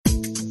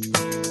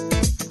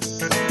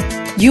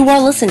You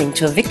are listening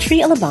to a Victory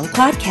Alabang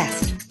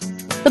podcast.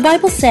 The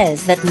Bible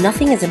says that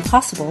nothing is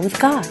impossible with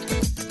God.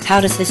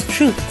 How does this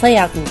truth play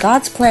out in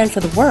God's plan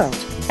for the world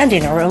and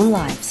in our own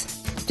lives?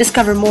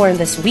 Discover more in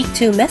this Week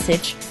 2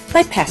 message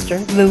by Pastor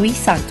Louis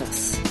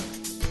Santos.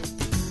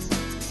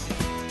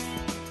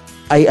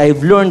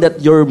 I've learned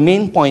that your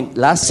main point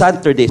last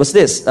Saturday was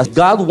this.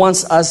 God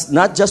wants us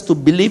not just to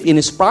believe in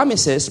His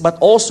promises, but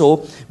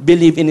also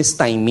believe in His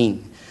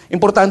timing.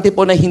 Importante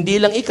po na hindi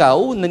lang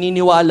ikaw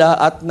naniniwala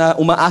at na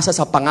umaasa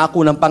sa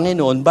pangako ng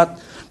Panginoon, but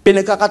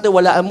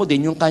pinagkakatiwalaan mo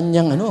din yung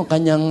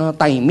kanyang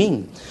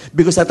timing.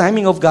 Because the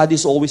timing of God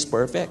is always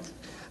perfect.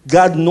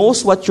 God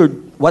knows what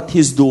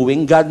He's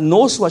doing. God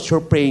knows what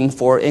you're praying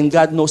for, and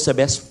God knows the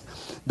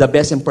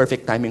best and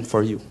perfect timing for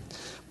you.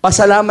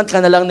 Pasalamat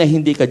ka na lang na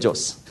hindi ka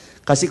Diyos.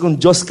 Kasi kung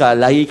Diyos ka,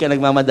 lagi ka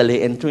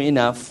nagmamadali, and true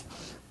enough,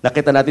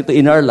 nakita natin ito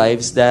in our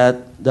lives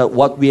that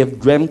what we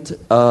have dreamt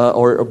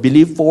or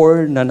believed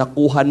for na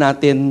nakuha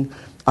natin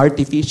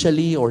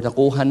artificially or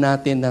nakuha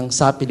natin ng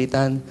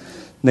sapilitan,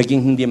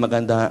 naging hindi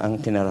maganda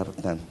ang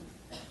kinararatan.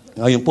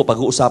 Ngayon po,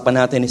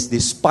 pag-uusapan natin is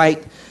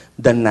despite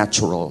the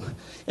natural.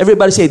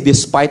 Everybody say,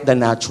 despite the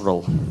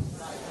natural.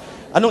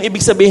 Anong ibig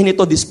sabihin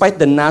nito? Despite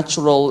the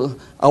natural,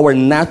 our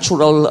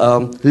natural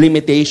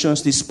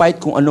limitations, despite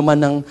kung ano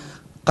man ang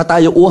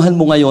katayuan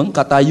mo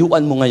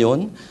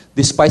ngayon,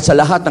 despite sa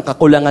lahat ng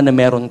kakulangan na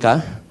meron ka,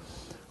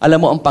 alam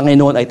mo ang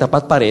Panginoon ay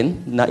tapat pa rin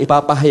na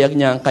ipapahayag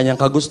niya ang kanyang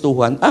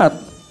kagustuhan at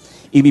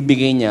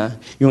ibibigay niya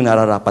yung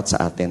nararapat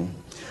sa atin.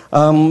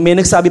 May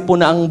nagsabi po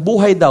na ang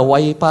buhay daw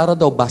ay para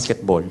daw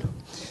basketball.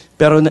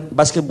 Pero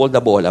basketball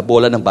na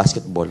bola ng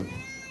basketball.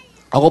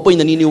 Ako po'y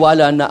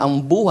naniniwala na ang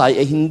buhay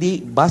ay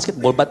hindi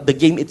basketball but the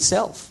game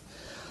itself.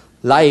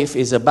 Life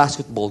is a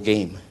basketball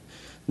game.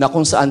 Na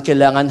kung saan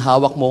kailangan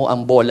hawak mo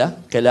ang bola,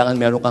 kailangan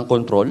meron kang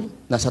control,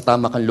 nasa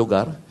tama kang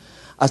lugar,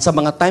 at sa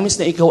mga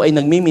times na ikaw ay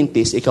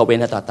nagmimintis, ikaw ay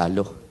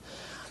natatalo.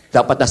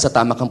 Dapat nasa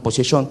tama kang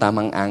posisyon,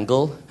 tamang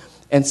angle,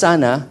 and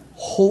sana,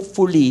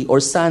 hopefully,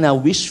 or sana,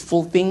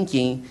 wishful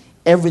thinking,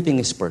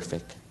 everything is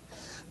perfect.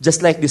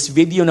 Just like this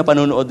video na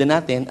panonood din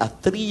natin, a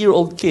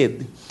 3-year-old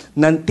kid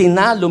na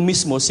tinalo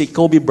mismo si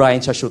Kobe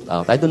Bryant sa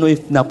shootout. I don't know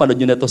if napanood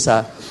nyo na to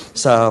sa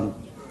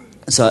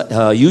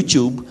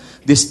YouTube.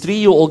 This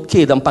 3-year-old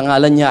kid, ang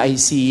pangalan niya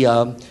ay si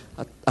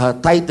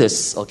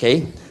Titus,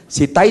 okay?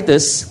 Si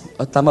Titus,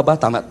 tama ba?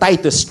 Tama.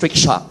 Titus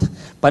Strickshot.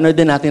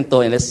 Panoodin natin to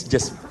and let's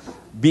just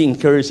be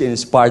encouraged and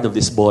inspired of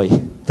this boy.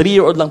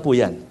 3-year-old lang po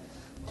yan.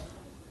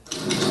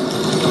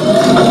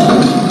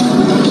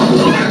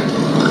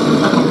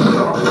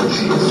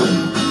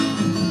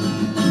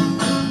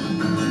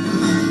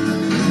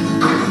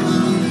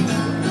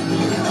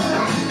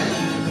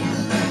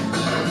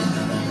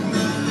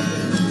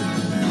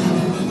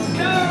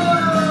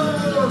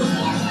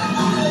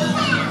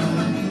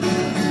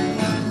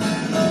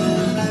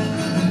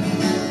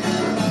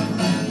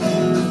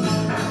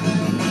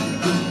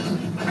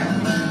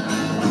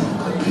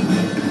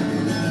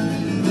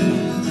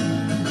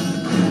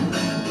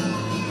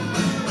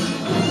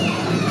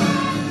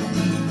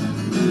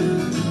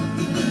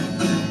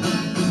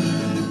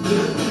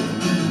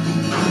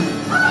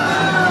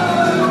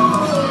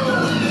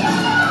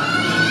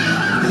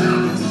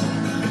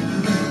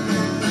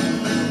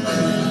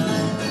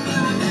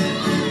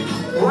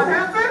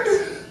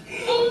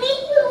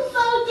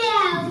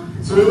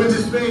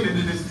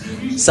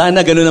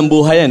 Sana ganun ang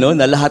buhay, ano?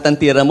 Na lahat ng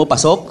tira mo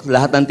pasok,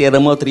 lahat ng tira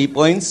mo 3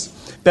 points.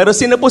 Pero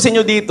sino po sa inyo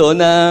dito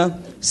na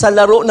sa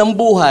laro ng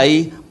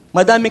buhay,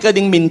 madami ka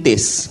ding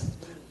mintis?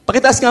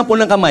 Pakitaas nga po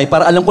ng kamay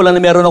para alam ko lang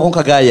na meron akong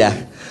kagaya.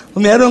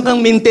 Meron kang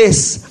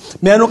mintis,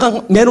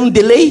 merong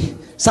delay.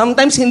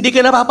 Sometimes hindi ka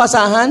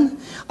napapasahan.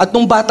 At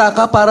nung bata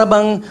ka, para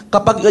bang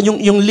kapag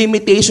yung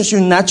limitations,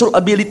 yung natural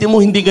ability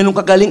mo, hindi ganun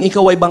kagaling,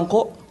 ikaw ay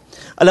bangko.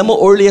 Alam mo,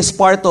 earliest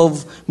part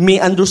of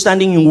me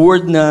understanding yung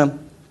word na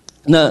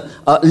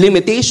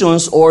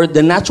limitations or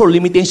the natural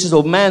limitations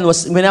of man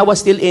was when I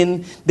was still in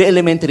the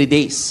elementary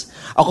days.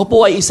 Ako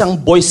po ay isang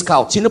Boy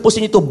Scout. Sino po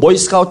sa inyo ito? Boy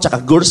Scout tsaka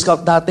Girl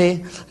Scout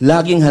dati.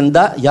 Laging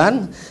handa.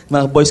 Yan.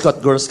 Mga Boy Scout,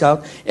 Girl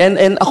Scout.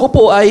 And ako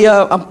po ay,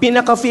 ang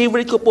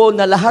pinaka-favorite ko po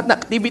na lahat na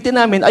activity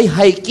namin ay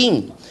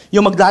hiking.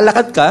 Yung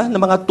maglalakad ka ng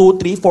mga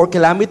 2, 3, 4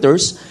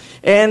 kilometers.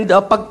 And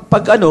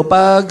pag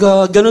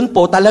ganun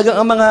po, talagang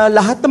ang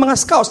lahat ng mga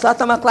scouts, lahat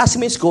ng mga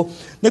classmates ko,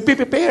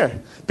 nagpe-prepare.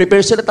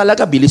 Prepare sila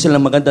talaga, bili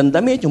sila ng magandang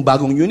damit, yung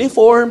bagong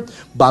uniform,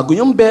 bago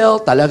yung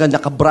belt, talagang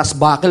naka-brass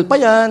buckle pa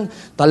yan,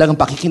 talagang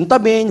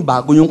pakikintabin,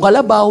 bago yung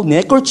kalabaw,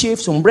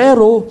 neckerchief,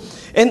 sombrero.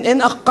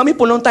 And kami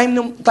po, noong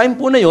time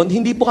po na yon,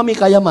 hindi po kami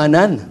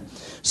kayamanan.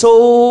 So,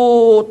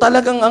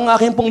 talagang ang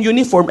aking pong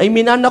uniform ay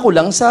minana ko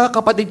lang sa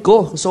kapatid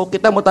ko. So,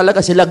 kita mo talaga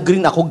sila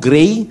green, ako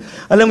gray.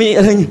 Alam mo,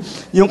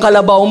 yung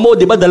kalabaw mo,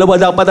 di ba, dalawa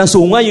dapat ang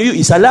sungay. Yung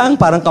isa lang,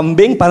 parang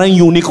kambing, parang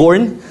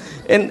unicorn.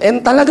 And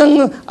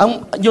talagang,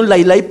 yung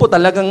laylay po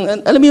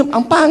talagang, alam mo,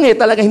 ang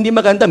pangit talaga, hindi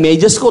maganda.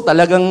 Medyas ko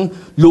talagang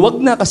luwag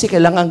na kasi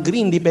kailangan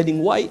green, hindi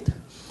pwedeng white.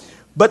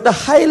 But the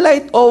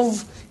highlight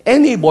of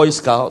any Boy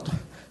Scout,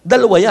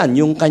 dalawa yan,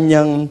 yung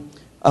kanyang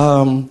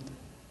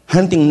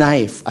hunting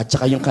knife at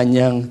saka yung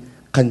kanyang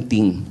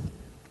canteen.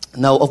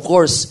 Now, of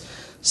course,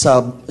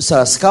 sa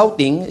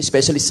scouting,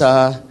 especially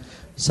sa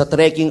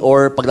trekking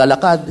or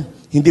paglalakad,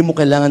 hindi mo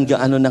kailangan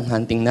gaano ng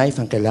hunting knife.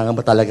 Ang kailangan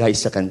mo talaga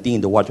is sa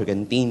canteen, the water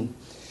canteen.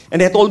 And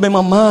I told my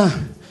mama,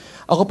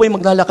 ako po yung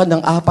maglalakad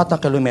ng 4 na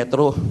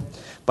kilometro.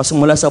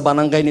 Mula sa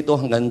barangay nito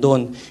hanggang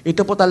doon.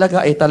 Ito po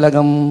talaga ay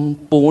talagang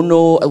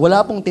puno.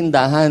 Wala pong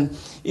tindahan.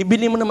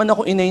 Ibili mo naman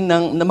ako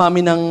mami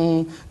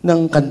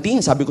ng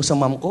kantin. Sabi ko sa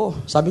mom ko.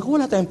 Sabi ko,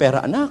 wala tayong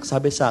pera, anak.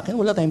 Sabi sa akin,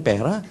 wala tayong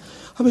pera.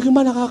 Sabi ko,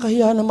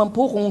 nakakahiya naman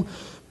po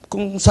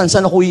kung saan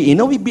ako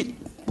iinaw.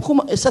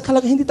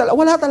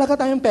 Wala talaga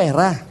tayong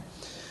pera.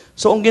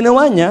 So, ang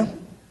ginawa niya,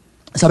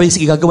 sabi,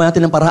 sige, gagawa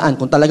natin ng paraan.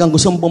 Kung talagang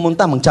gusto mong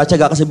pumunta,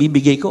 magtsatsaga ka sa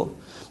bibigay ko.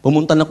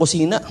 Pumunta ng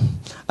kusina.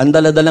 Ang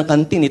daladalang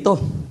kantin ito.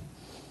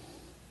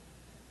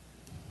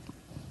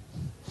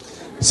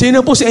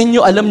 Sino po sa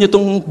inyo alam niyo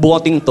itong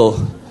boting to?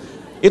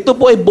 Ito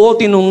po ay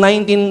bote noong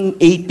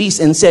 1980s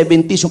and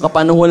 70s, yung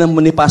kapanahonan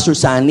ni Pastor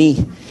Sunny.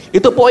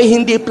 Ito po ay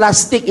hindi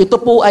plastic, ito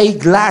po ay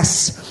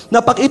glass. Na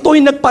pag ito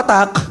ay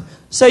nagpatak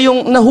sa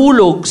yung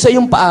nahulog sa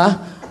yung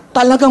paa,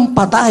 talagang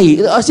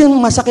patay. As in,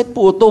 masakit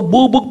po ito,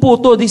 bubog po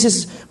ito, this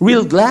is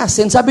real glass.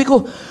 And sabi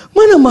ko,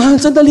 manamahal,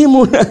 sandali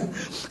muna.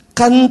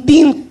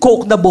 Canteen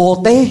Coke na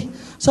bote.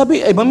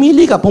 Sabi,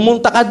 mamili ka,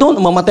 pumunta ka doon,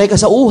 mamatay ka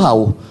sa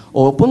uhaw.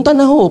 O, punta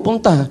na ho,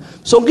 punta.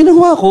 So, ang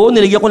ginawa ko,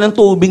 niligyan ko ng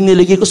tubig,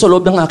 niligyan ko sa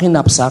loob ng aking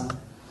knapsack.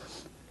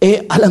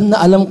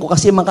 Alam ko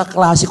kasi mga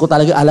kaklase ko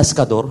talaga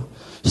alaskador.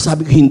 So,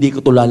 sabi ko, hindi ko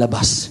to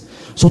lalabas.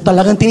 So,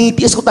 talagang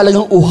tinitiis ko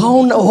talagang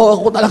uhaw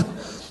ako talaga.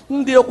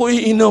 Hindi ako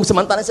iinom.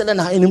 Samantalang sila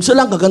nainom. So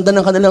lang, gaganda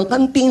ng kanilang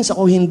kantin,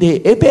 ako hindi.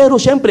 Pero,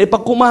 syempre,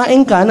 pag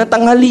kumain ka na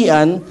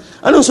tanghalian,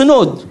 anong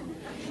sunod?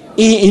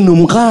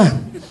 Iinom ka.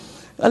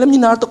 Alam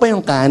niyo, narito pa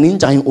yung kanin,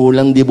 tsaka yung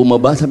ulam di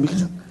bumaba. Sabi ko,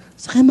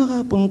 saan kayo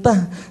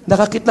makapunta?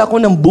 Nakakita ko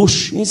ng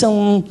bush,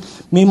 isang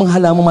may mga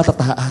halamang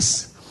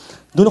matataas.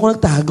 Doon ako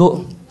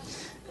nagtago.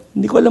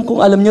 Hindi ko alam kung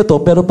alam niyo to,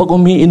 pero pag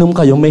umiinom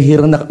kayo, may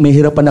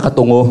hirap pa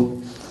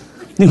nakatungo.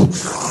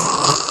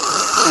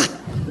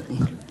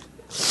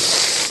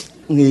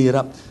 Ang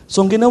hirap.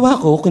 So, ang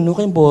ginawa ko, kinuha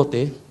yung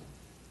bote.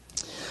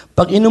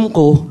 Pag inom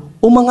ko,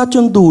 umangat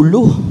yung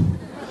dulo.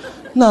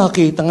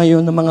 Nakita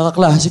ngayon ng mga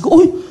kaklase ko,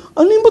 uy,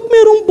 ano yung ba't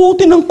merong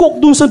bote ng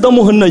Coke dun sa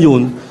damuhan na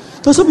yun?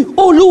 Tapos sabi,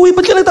 Louie,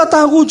 ba't ka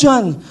natatago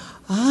dyan?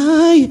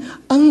 Ay,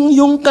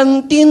 yung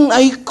kantin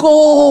ay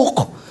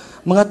Coke.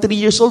 Mga 3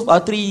 years old,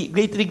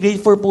 grade 3,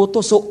 grade 4 po to.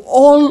 So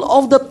all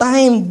of the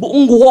time,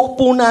 buong walk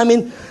po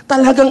namin,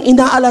 talagang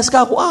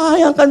inaalas-ka ako,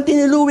 ang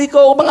kantin ni Louie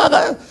ko,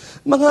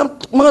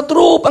 mga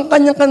troop, ang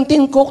kanyang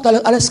kantin Coke,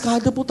 talagang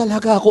alaskado po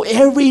talaga ako.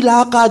 Every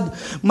lakad,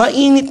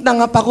 mainit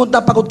na nga,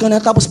 pagod ka na,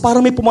 tapos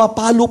parang may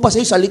pumapalo pa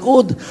sa'yo sa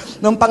likod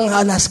ng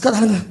panghalas ka.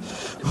 Talagang,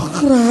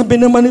 grabe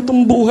naman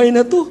itong buhay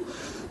na to.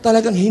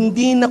 Talagang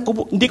hindi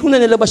ko na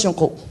nilabas yung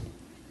Coke.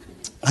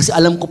 Kasi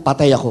alam ko,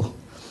 patay ako.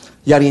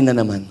 Yari na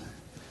naman.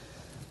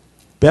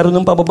 Pero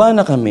nung pababa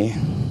na kami,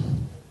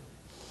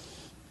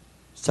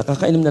 sa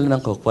kakainom na lang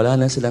ng Coke, wala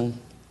na silang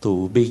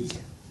tubig.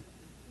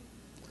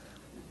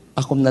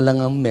 Ako na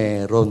lang ang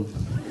meron.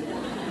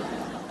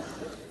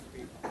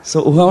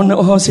 So, uhaw na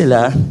uhaw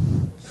sila.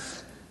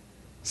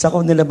 Sa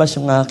ko nilabas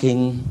yung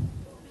aking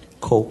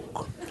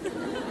Coke.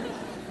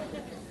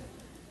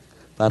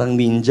 Parang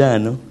ninja,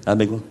 no?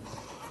 Sabi ko,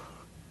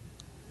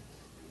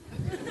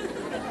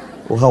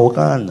 uhaw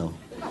ka, no?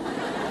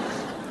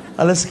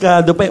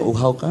 Alaskado pa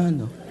uhaw ka,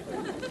 no?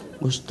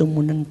 Gusto mo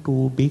ng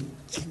tubig?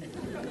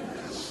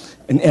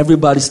 And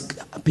everybody's,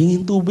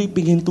 pingin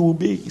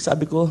tubig.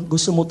 Sabi ko,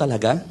 gusto mo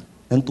talaga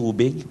ng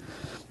tubig?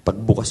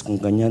 Pagbukas kong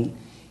ganyan,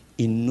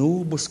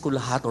 inubos ko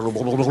lahat.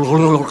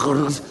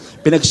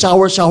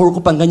 Pinag-shower ko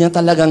pang ganyan,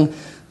 talagang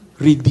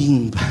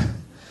redeemed.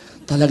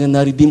 Talagang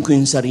na-redeem ko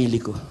yung sarili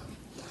ko.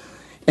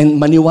 And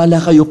maniwala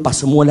kayo,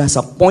 pasimula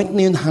sa point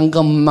na yun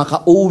hanggang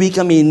makauwi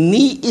kami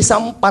ni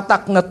isang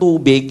patak na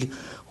tubig,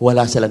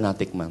 wala sila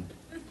natikman.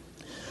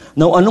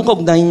 Now, anong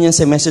kaugnayan niya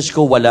sa message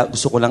ko? Wala.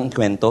 Gusto ko lang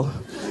kwento.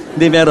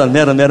 Hindi, meron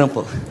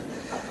po.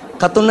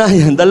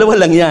 Katunayan, dalawa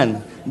lang yan.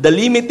 The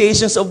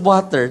limitations of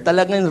water,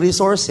 talagang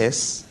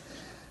resources,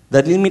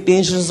 the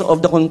limitations of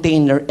the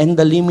container, and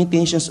the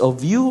limitations of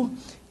you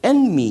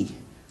and me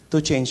to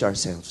change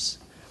ourselves.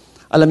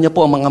 Alam niyo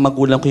po, ang mga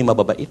magulang ko yung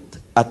mababait.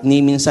 At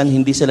minsan,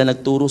 hindi sila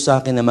nagturo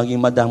sa akin na maging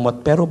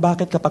madamot. Pero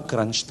bakit kapag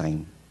crunch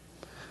time?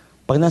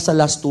 Pag nasa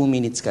last 2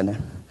 minutes ka na,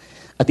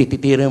 at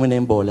ititira mo na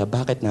yung bola,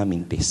 bakit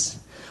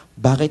namintis?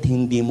 Bakit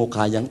hindi mo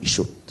kayang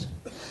i-shoot?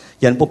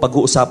 Yan po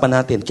pag-uusapan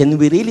natin. Can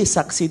we really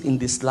succeed in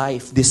this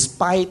life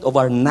despite of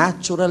our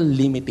natural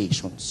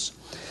limitations?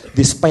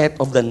 Despite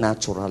of the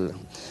natural.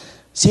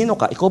 Sino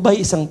ka? Ikaw ba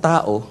isang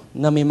tao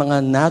na may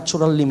mga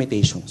natural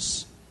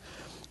limitations?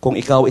 Kung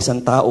ikaw isang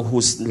tao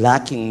who's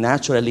lacking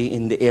naturally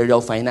in the area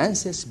of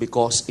finances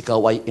because ikaw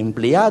ay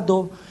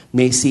empleyado,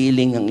 may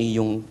ceiling ang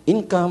iyong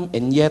income,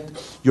 and yet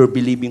you're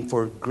believing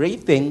for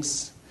great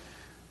things,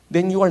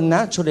 then you are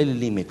naturally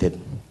limited.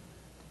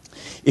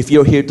 If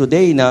you're here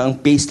today na ang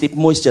payslip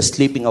mo is just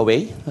slipping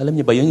away, alam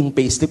niyo ba yun, yung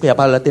payslip, kaya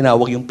pala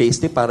tinawag yung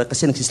payslip para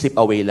kasi nagsislip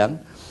away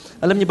lang.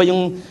 Alam niyo ba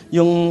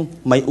yung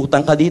may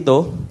utang ka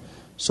dito,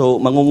 so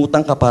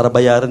mangungutang ka para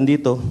bayaran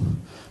dito.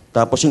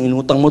 Tapos yung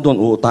inutang mo doon,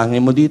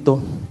 uutangin mo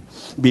dito.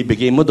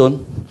 Bibigay mo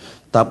doon.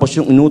 Tapos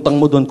yung inutang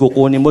mo doon,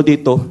 kukunin mo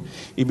dito.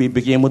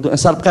 Ibibigay mo doon.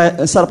 Ang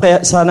sarap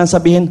kaya sana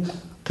sabihin,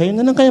 kayo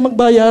na lang kaya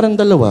magbayaran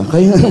dalawa.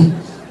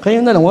 Kayo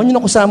na lang. Huwag niyo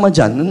na kusama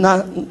dyan.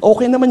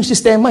 Okay naman yung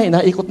sistema eh.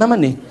 Naikot naman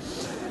eh.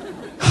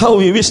 How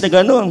we wish na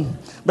ganun.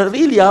 But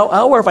really,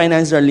 our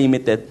finances are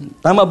limited.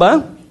 Tama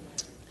ba?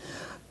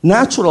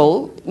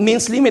 Natural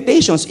means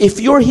limitations.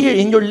 If you're here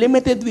and you're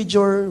limited with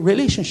your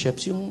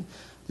relationships, yung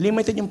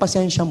limited yung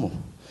pasensya mo.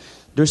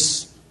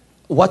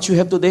 What you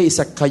have today is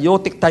a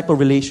chaotic type of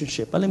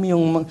relationship. Alam mo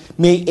yung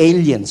may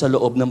alien sa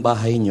loob ng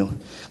bahay nyo.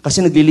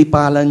 Kasi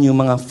naglilipalan yung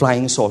mga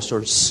flying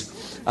saucers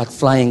at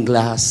flying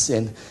glass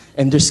and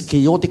there's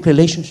chaotic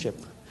relationship.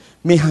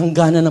 May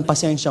hangganan ng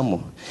pasensya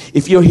mo.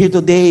 If you're here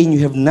today and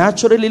you have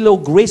naturally low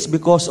grace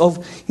because of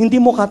hindi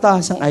mo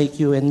kataas ang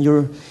IQ and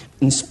you're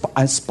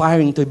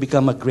aspiring to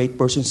become a great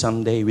person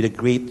someday with a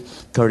great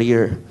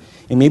career.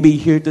 And maybe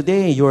here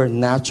today, you're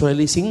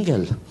naturally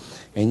single.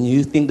 And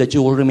you think that you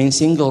will remain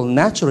single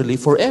naturally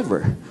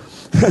forever.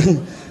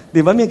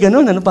 Di ba? May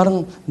ganun.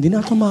 Parang, hindi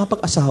na ako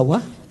makapag-asawa.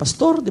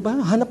 Pastor, di ba?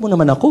 Hanap mo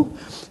naman ako.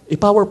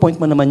 I-PowerPoint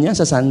mo naman yan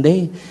sa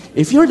Sunday.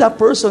 If you're that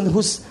person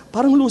who's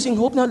parang losing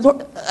hope na,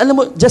 Lord, alam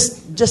mo, I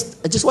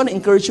just want to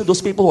encourage you,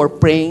 those people who are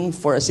praying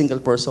for a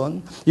single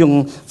person,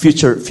 yung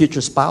future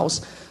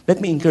spouse, let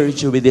me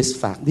encourage you with this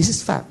fact. This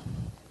is fact.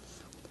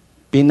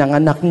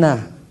 Pinanganak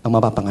na ang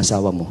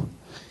mapapangasawa mo.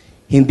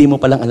 Hindi mo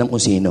palang alam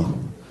kung sino.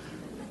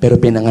 Pero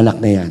pinanganak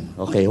na yan.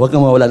 Okay? Huwag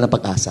kang mawala ng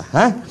pag-asa.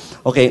 Ha?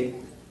 Okay.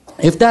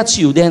 If that's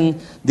you, then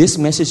this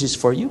message is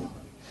for you.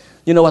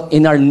 You know what?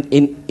 In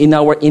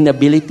our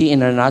inability, in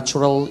our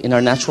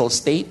natural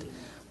state,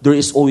 there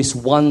is always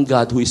one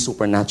God who is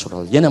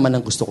supernatural. Yan naman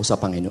ang gusto ko sa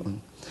Panginoon.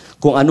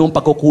 Kung anong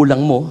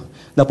pagkukulang mo,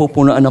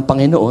 napupunuan ng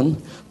Panginoon.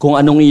 Kung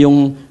anong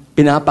iyong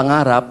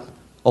pinapangarap,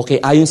 okay,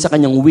 ayon sa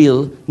kanyang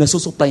will,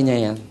 nasusupply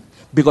niya yan.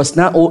 Because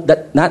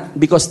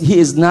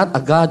He is not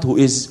a God who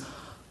is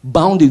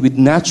bounded with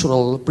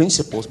natural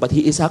principles, but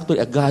He is actually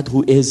a God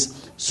who is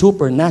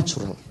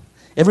supernatural.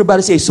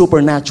 Everybody say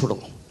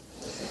supernatural.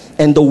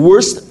 And the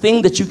worst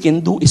thing that you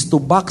can do is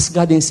to box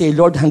God and say,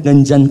 Lord,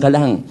 hanggang dyan ka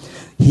lang.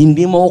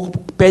 Hindi mo ako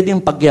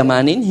pwedeng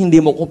pagyamanin, hindi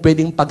mo ako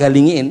pwedeng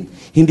pagalingin,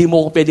 hindi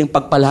mo ako pwedeng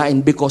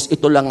pagpalain because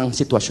ito lang ang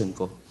sitwasyon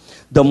ko.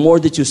 The more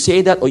that you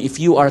say that, or if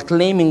you are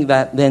claiming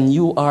that, then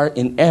you are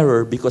in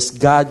error because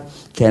God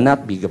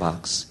cannot be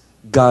boxed.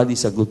 God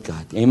is a good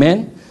God.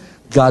 Amen?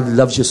 God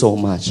loves you so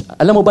much.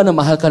 Alam mo ba na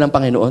mahal ka ng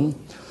Panginoon?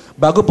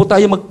 Bago po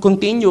tayo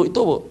mag-continue,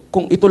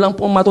 kung ito lang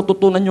po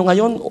matututunan nyo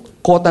ngayon,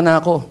 kota na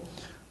ako.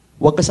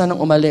 Huwag ka sanang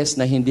umalis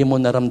na hindi mo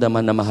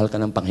naramdaman na mahal ka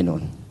ng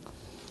Panginoon.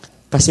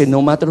 Kasi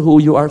no matter who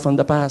you are from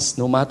the past,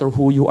 no matter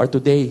who you are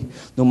today,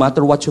 no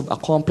matter what you've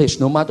accomplished,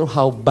 no matter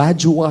how bad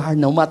you are,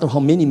 no matter how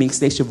many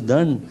mistakes you've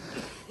done,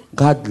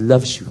 God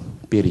loves you,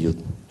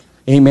 period.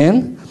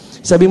 Amen?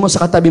 Sabi mo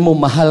sa katabi mo,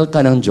 mahal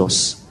ka ng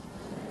Diyos.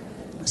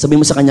 Sabi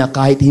mo sa Kanya,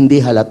 kahit hindi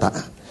halata,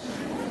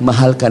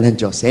 mahal ka ng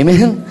Diyos.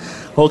 Amen?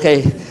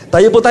 Okay.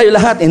 Tayo po tayo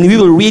lahat and we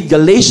will read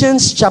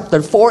Galatians chapter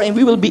 4 and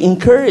we will be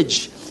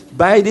encouraged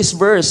by this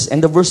verse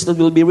and the verse that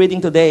we'll be reading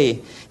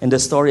today and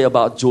the story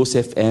about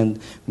Joseph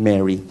and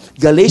Mary.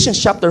 Galatians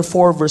chapter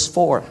 4 verse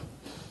 4.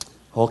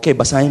 Okay,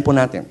 basahin po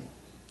natin.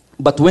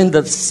 But when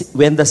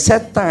the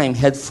set time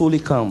had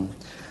fully come,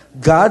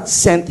 God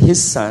sent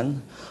His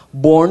Son,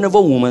 born of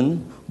a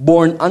woman,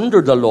 born under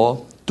the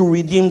law, to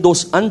redeem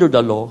those under the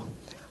law,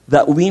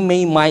 that we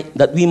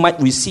might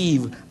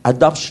receive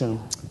adoption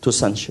to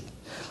sonship.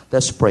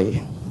 Let's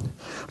pray.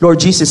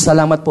 Lord Jesus,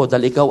 salamat po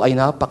dahil Ikaw ay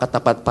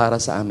napakatapat para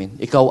sa amin.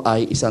 Ikaw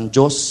ay isang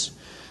Diyos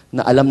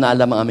na alam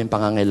ang aming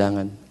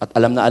pangangailangan at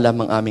alam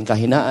ang aming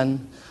kahinaan,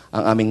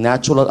 ang aming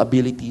natural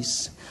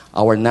abilities,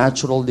 our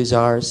natural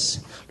desires.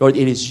 Lord,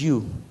 it is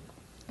You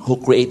who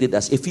created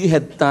us. If You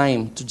had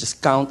time to just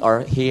count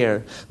our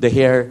hair, the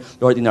hair,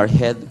 Lord, in our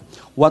head,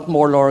 what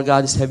more, Lord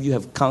God, have You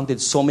have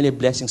counted so many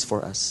blessings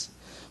for us.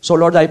 So,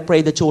 Lord, I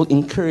pray that You will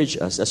encourage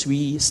us as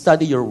we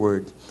study Your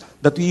Word,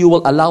 that You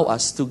will allow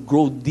us to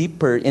grow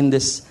deeper in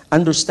this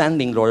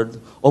understanding, Lord,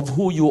 of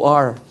who You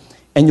are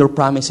and Your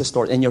promises,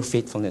 Lord, and Your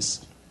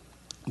faithfulness.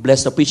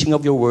 Bless the preaching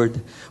of Your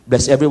Word.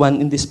 Bless everyone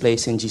in this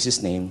place in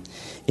Jesus' name.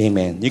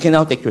 Amen. You can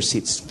now take your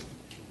seats.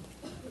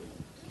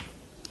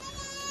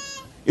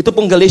 Ito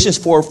pong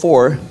Galatians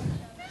 4:4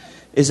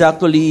 is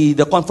actually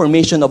the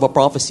confirmation of a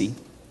prophecy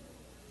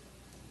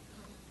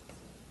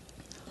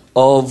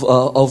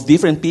of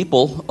different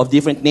people, of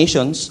different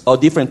nations,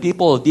 of different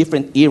people, of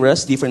different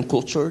eras, different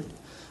culture,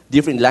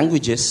 different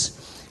languages,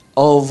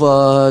 of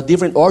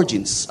different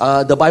origins.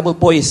 The Bible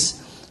po is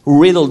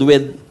riddled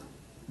with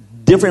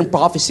different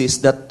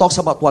prophecies that talks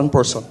about one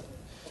person.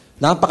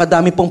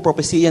 Napakadami pong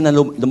propesya na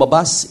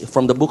lumabas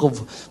from the book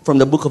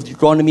of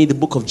Deuteronomy, the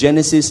book of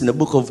Genesis, and the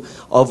book of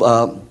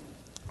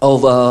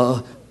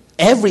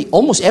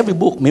almost every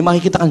book. May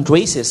makikita kang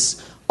traces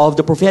of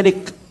the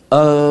prophetic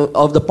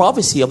of the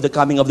prophecy of the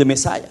coming of the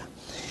Messiah.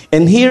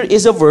 And here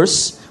is a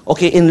verse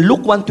Okay, in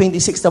Luke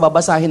 1:26 na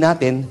babasahin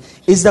natin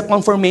is the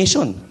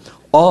confirmation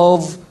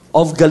of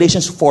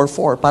Galatians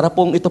 4:4. Para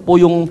pong ito po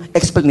yung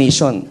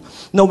explanation.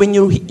 Now, when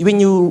you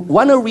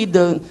want to read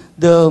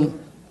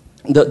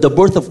the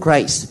birth of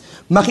Christ,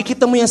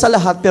 makikita mo yan sa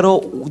lahat,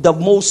 pero the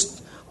most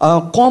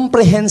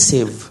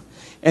comprehensive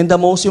and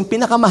yung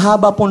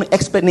pinakamahaba po ng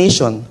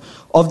explanation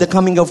of the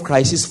coming of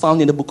Christ is found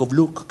in the book of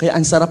Luke. Kaya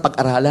ang sarap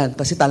pag-aralan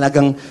kasi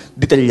talagang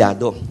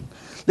detalyado.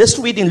 Let's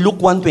read in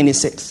Luke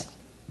 1:26.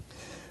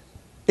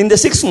 In the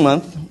 6th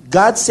month,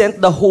 God sent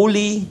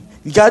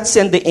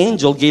the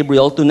angel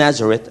Gabriel to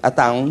Nazareth, a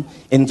town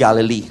in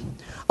Galilee.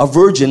 A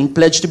virgin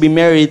pledged to be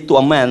married to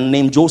a man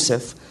named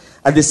Joseph,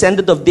 a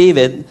descendant of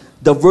David.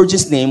 The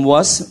virgin's name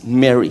was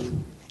Mary.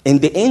 And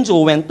the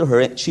angel went to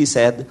her, she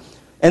said,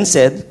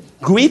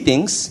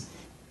 "Greetings,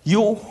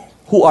 you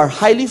who are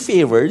highly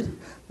favored,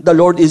 the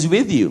Lord is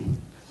with you."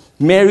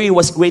 Mary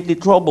was greatly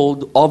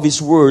troubled of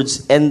his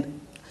words and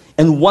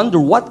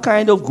wondered what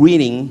kind of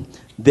greeting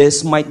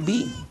this might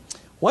be.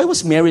 Why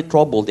was Mary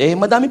troubled?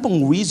 Madami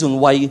pong reason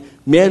why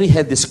Mary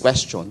had this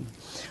question.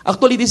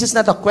 Actually, this is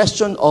not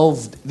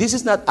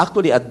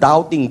actually a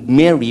doubting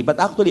Mary,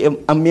 but actually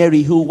a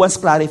Mary who wants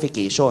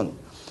clarification.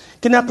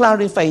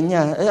 Kina-clarify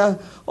niya,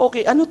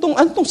 okay, ano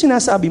tong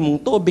sinasabi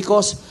mong to?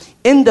 Because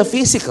in the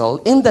physical,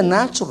 in the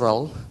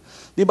natural,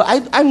 di ba,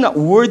 I'm not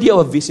worthy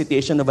of a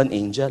visitation of an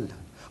angel.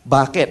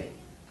 Bakit?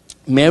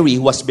 Mary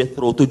was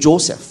betrothed to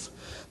Joseph.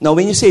 Now,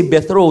 when you say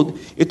betrothed,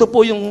 ito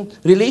po yung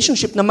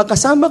relationship na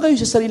magkasama kayo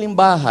sa sariling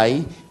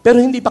bahay,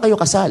 pero hindi pa kayo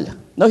kasal.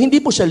 Now,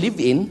 hindi po siya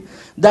live-in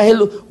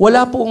dahil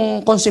walang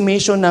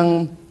consummation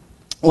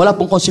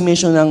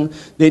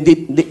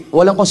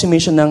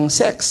ng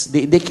sex.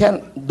 They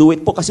can't do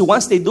it po kasi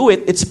once they do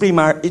it, it's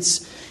premarital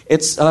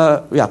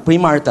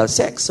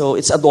sex. So,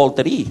 it's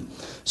adultery.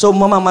 So,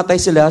 mamamatay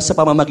sila sa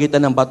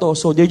pamamagitan ng bato.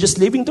 So, they're just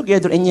living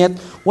together and yet,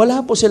 wala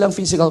po silang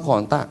physical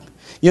contact.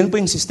 Yun po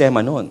yung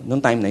sistema noon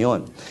time na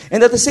yon.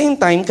 And at the same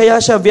time, kaya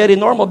siya very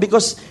normal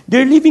because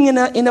they're living in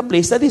a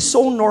place that is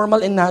so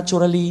normal and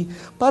naturally,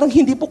 parang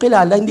hindi po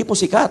kilala, hindi po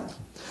sikat.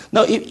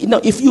 Now,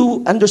 if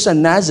you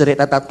understand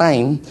Nazareth at that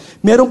time,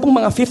 meron pong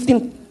mga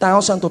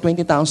 15,000 to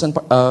 20,000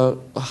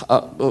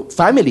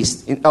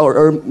 families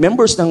or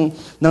members ng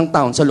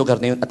town sa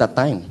lugar na yun at that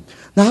time.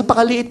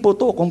 Napakaliit po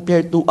to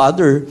compared to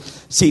other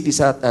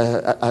cities at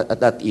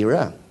that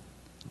era.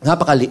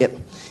 Napakaliit.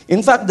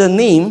 In fact, the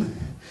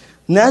name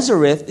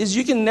Nazareth is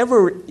you can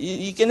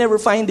never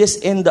find this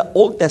in the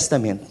Old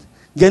Testament.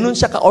 Ganun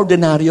siya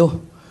ka-ordinaryo.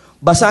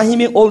 Basahin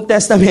mo yung Old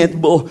Testament,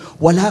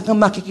 wala kang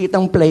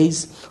makikitang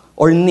place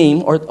or name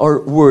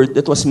or word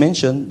that was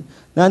mentioned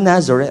na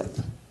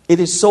Nazareth.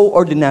 It is so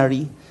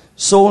ordinary,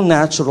 so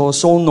natural,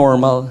 so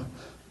normal,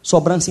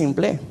 sobrang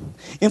simple.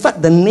 In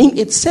fact, the name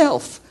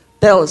itself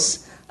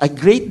tells a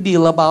great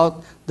deal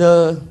about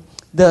the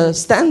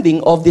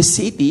standing of this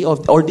city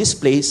or this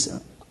place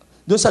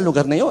doon sa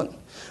lugar na yon.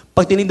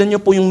 Pag tinignan niyo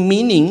po yung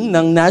meaning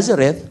ng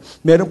Nazareth,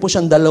 meron po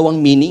siyang dalawang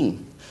meaning.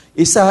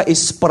 Isa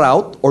is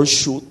sprout or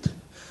shoot.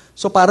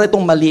 So para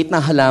itong maliit na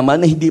halaman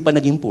na hindi pa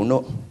naging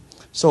puno.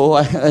 So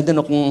I don't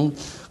know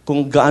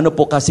kung gaano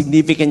po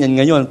ka-significant yan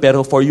ngayon, pero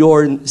for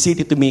your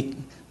city to make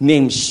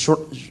name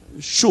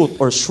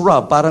shoot or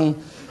shrub, parang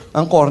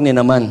ang corny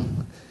naman.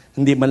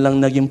 Hindi man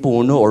lang naging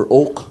puno or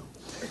oak.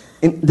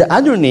 And the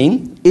other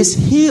name is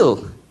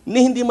hill.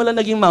 Hindi mo lang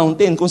naging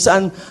mountain, kung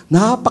saan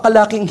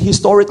napakalaking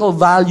historical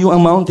value ang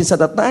mountains at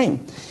that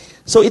time.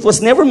 So it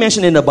was never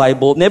mentioned in the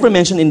Bible, never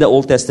mentioned in the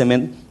Old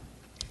Testament.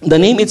 The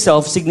name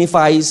itself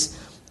signifies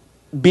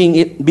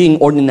being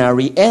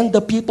ordinary and the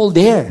people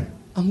there.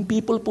 Ang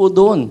people po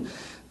doon,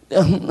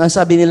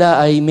 sabi nila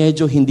ay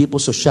medyo hindi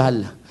po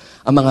sosyal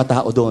ang mga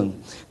tao doon.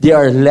 They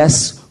are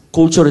less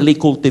culturally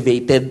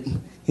cultivated.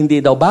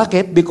 Hindi daw.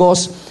 Bakit?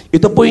 Because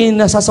ito po yung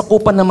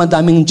nasasakupan ng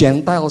madaming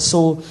Gentiles.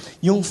 So,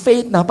 yung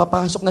faith na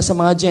papasok na sa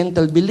mga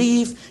Gentile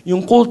belief,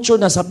 yung culture,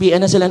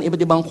 nasapian na sila ng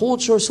iba't ibang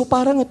culture. So,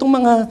 parang itong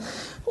mga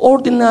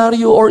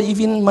ordinaryo or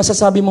even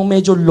masasabi mong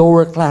medyo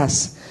lower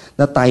class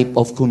na type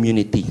of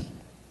community.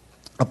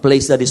 A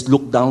place that is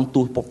looked down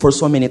to for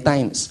so many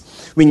times.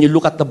 When you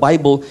look at the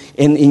Bible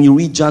and you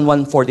read John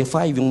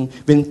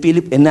 1:45, when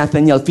Philip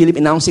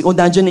announcing,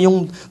 nandiyan na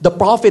yung the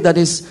prophet that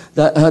is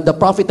the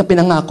prophet na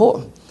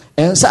pinangako.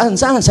 Saan?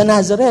 Sa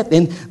Nazareth.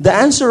 And the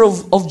answer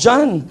of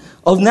John,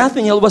 of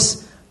Nathanael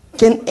was,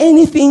 can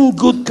anything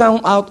good come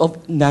out of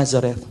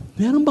Nazareth?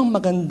 Meron bang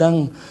magandang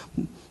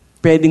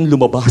pwedeng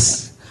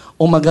lumabas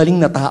o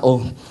magaling na tao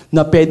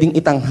na pwedeng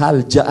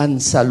itanghal dyan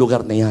sa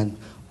lugar na yan?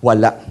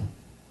 Wala.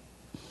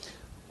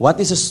 What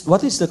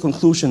is the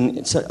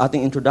conclusion sa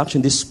ating introduction?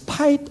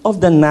 Despite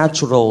of the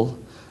natural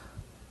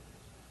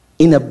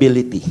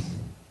inability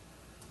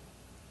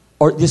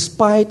or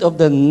despite of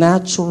the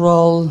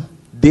natural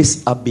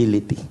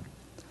disability,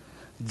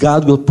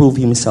 God will prove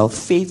Himself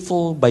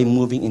faithful by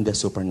moving in the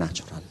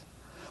supernatural.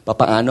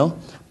 Paano?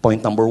 Point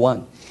number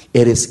 1.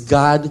 It is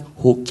God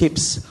who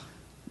keeps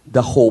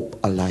the hope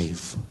alive.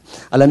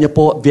 Alam niyo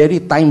po, very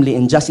timely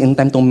and just in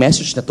time tong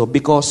message na to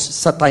because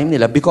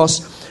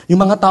yung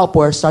mga tao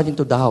po are starting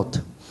to doubt.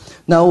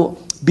 Now,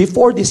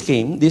 before this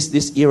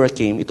era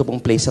came, ito pong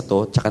place na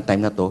to, tsaka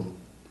time na to,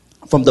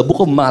 from the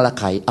book of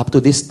Malachi up to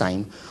this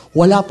time,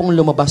 wala pong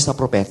lumabas na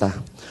propeta.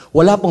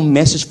 Wala pong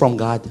message from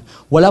God.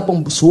 Wala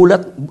pong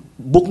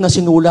book na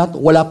sinulat.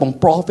 Wala pong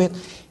prophet.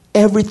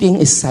 Everything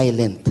is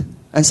silent.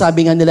 Ang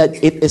sabi nga nila,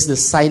 it is the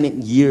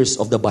silent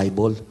years of the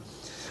Bible.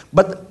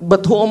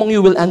 But who among you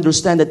will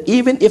understand that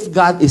even if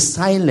God is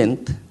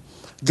silent,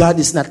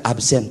 God is not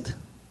absent.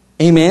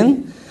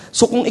 Amen?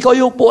 So kung ikaw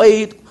po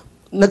ay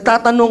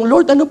nagtatanong,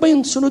 Lord, ano ba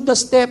yung sunod na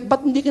step? Ba't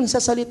hindi ka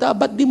nasasalita?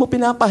 Ba't di mo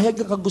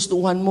pinapahayag ang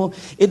kagustuhan mo?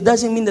 It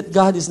doesn't mean that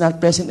God is not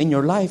present in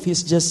your life.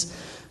 He's just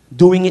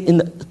doing it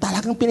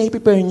talagang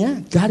pinaprepare niya.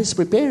 God is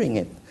preparing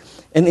it.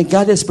 And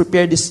God has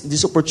prepared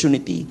this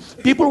opportunity.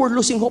 People were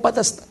losing hope at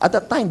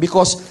that time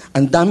because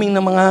ang dami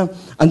na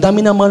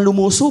mga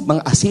lumusob,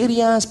 mga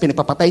Assyrians,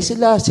 pinapapatay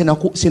sila,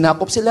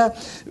 sinakop sila.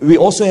 We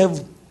also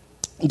have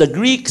the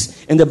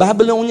Greeks and the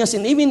Babylonians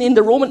and even in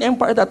the Roman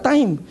Empire at that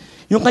time.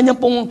 Yung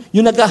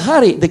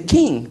nagahari, the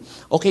king.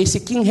 Okay, si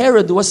King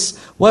Herod was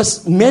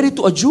married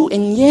to a Jew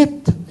and yet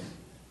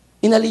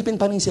inalipin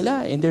pa rin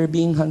sila and they're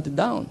being hunted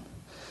down.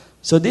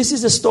 So this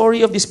is the story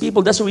of these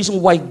people. That's the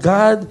reason why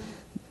God,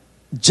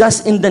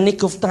 just in the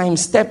nick of time,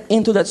 stepped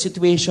into that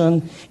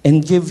situation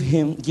and give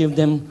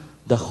them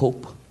the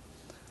hope.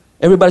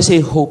 Everybody say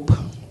hope.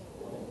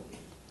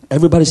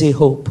 Everybody say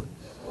hope.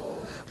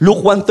 Luke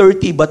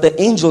 1:30, but the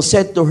angel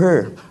said to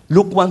her,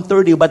 Luke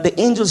 1:30, but the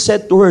angel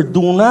said to her,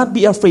 do not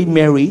be afraid,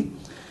 Mary.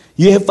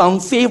 You have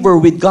found favor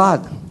with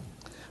God.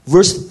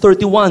 Verse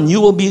 31, you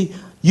will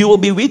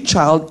be with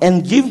child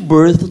and give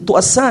birth to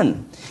a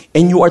son.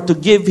 And you are to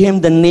give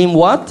him the name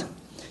what?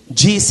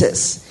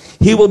 Jesus.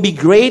 He will be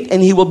great and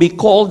he will be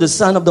called the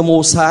Son of the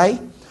Most High.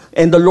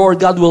 And the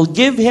Lord God will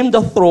give him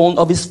the throne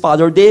of his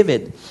father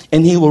David.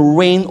 And he will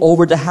reign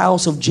over the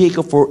house of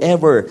Jacob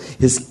forever.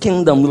 His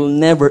kingdom will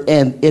never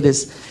end. It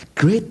is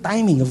great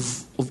timing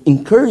of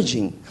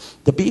encouraging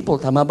the people.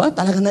 Tama ba?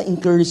 Talaga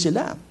na-encourage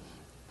sila.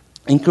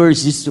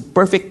 Encourage. This is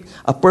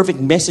a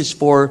perfect message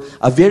for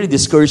a very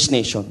discouraged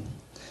nation.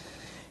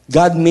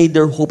 God made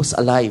their hopes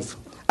alive.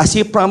 As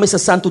he promised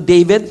a son to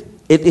David,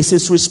 it is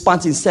his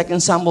response in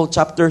 2 Samuel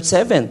chapter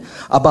 7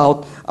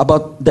 about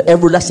the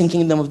everlasting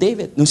kingdom of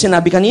David. Nung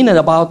sinabi kanina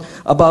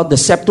about the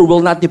scepter will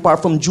not depart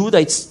from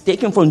Judah, it's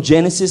taken from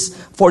Genesis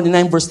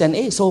 49 verse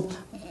 10a. So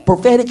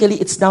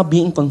prophetically, it's now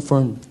being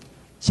confirmed.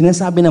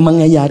 Sinasabi na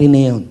mangyayari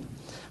na yun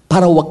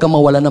para huwag ka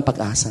mawala ng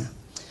pag-asa.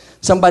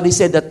 Somebody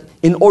said that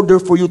in order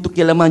for you to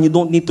kill a man, you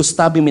don't need to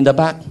stab him in the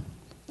back.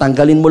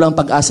 Tanggalin mo lang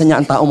pag-asa niya,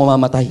 ang tao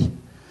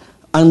mamamatay.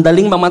 Ang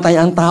daling mamatay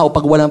ang tao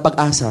pag walang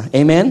pag-asa.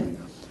 Amen?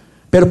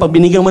 Pero pag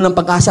binigyan mo ng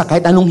pag-asa,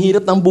 kahit anong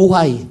hirap ng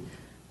buhay,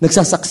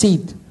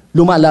 nagsasucceed,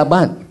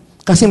 lumalaban.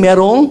 Kasi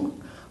merong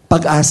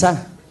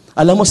pag-asa.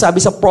 Alam mo,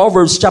 sabi sa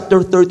Proverbs chapter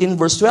 13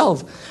 verse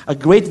 12, a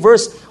great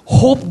verse,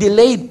 hope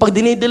delayed. Pag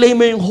dinidelay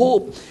mo yung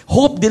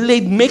hope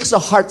delayed makes a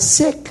heart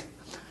sick.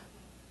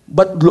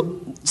 But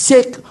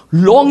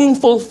longing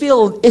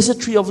fulfilled is a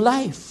tree of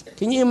life.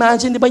 Can you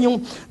imagine,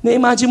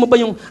 na-imagine mo ba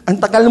yung, ang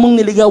tagal mong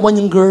niligawan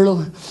yung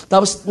girl,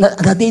 tapos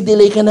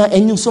nadidelay ka na,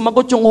 and yung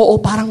sumagot yung oo,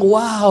 parang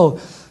wow.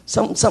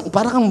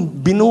 Parang kang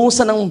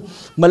binuhusan ng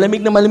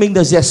malamig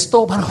na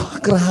zesto, parang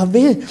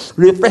grabe,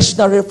 refresh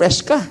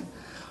ka.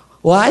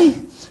 Why?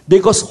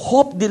 Because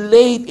hope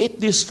delayed,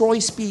 it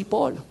destroys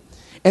people.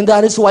 And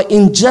that is why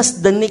in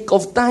just the nick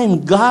of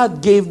time, God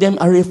gave them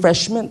a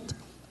refreshment.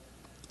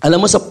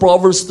 Alam mo sa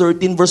Proverbs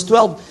 13 verse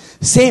 12,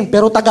 same,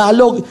 pero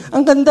Tagalog.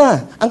 Ang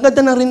ganda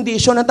ng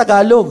rendition ng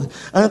Tagalog.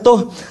 Ano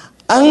to?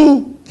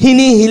 Ang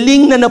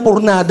hinihiling na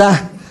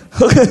napurnada.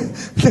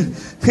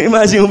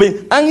 Imagine mo ba?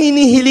 Ang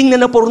hinihiling na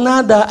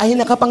napurnada ay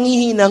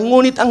nakapangihina,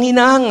 ngunit ang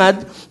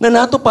hinahangad na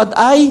natupad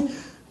ay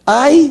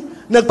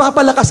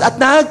nagpapalakas at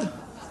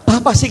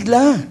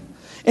nagpapasigla.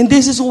 And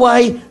this is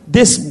why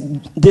this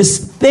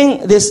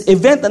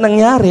event na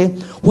nangyari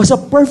was a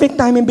perfect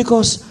timing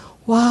because,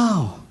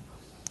 wow,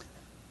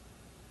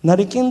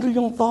 narikindle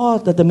yung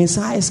thought that the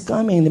Messiah is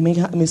coming, the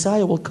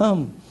Messiah will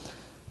come.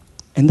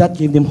 And that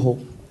gave them hope.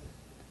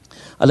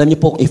 Alam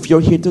niyo po, if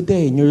you're here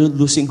today and you're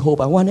losing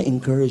hope, I want to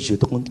encourage you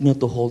to continue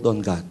to hold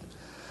on God.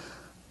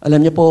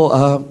 Alam niyo po,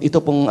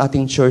 ito pong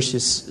ating church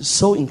is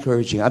so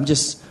encouraging. I'm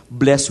just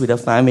blessed with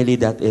a family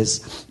that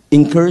is,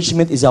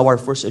 encouragement is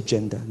our first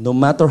agenda. No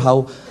matter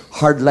how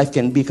hard life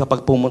can be,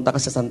 kapag pumunta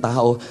ka sa isang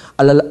tao,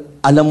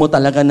 alam mo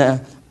talaga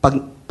na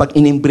pag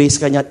in-embrace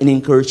ka niya at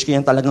in-encourage ka niya,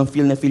 talagang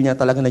feel niya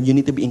talaga na you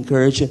need to be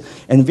encouraged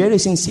and very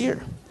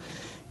sincere.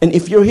 And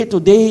if you're here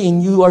today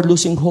and you are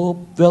losing hope,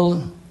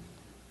 well,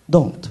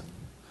 don't.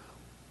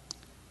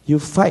 You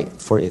fight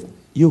for it.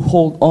 You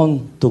hold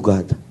on to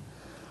God.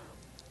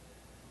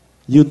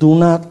 You do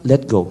not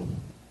let go.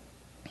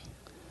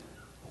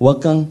 Huwag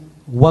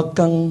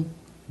kang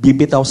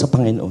bibitaw sa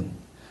Panginoon.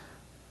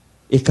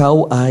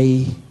 Ikaw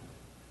ay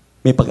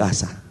may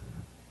pag-asa.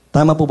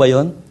 Tama po ba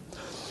yun?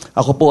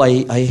 Ako po,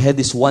 I had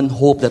this one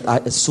hope that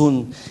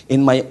soon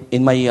in my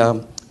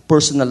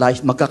personal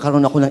life,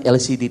 magkakaroon ako ng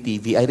LCD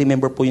TV. I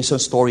remember po yung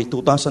story,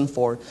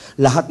 2004,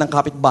 lahat ng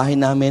kapitbahay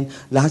namin,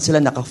 lahat sila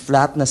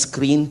naka-flat na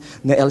screen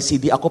na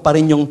LCD. Ako pa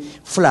rin yung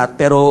flat,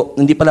 pero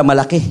hindi pala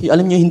malaki.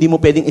 Alam niyo, hindi mo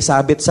pwedeng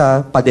isabit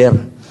sa pader.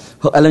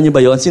 Alam niyo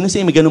ba yon? Sino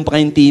may ganun pa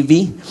kayong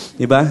TV?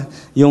 Diba?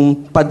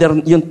 Yung pader,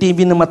 yung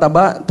TV na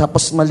mataba,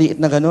 tapos maliit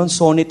na ganun,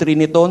 Sony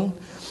Triniton.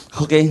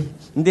 Okay?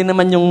 Hindi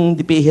naman yung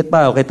dipihit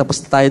pa. Okay, tapos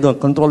tayo doon.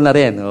 Control na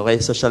rin. Okay,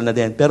 social na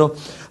din. Pero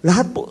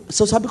lahat po,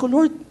 so sabi ko,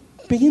 Lord,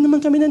 bigyan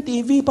naman kami ng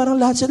TV. Parang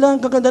lahat sila,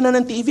 ang gaganda na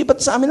ng TV. Ba't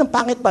sa amin ang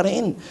pangit pa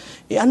rin?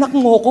 Anak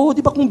mo ko,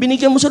 di ba kung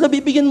binigyan mo sila,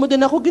 bibigyan mo din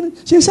ako.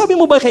 Sinasabi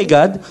mo ba kay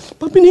God?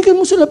 Pag binigyan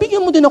mo sila,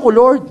 bigyan mo din ako,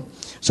 Lord.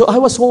 So I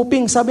was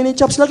hoping, sabi ni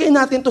Chaps, lagay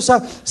natin to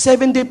sa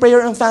 7-day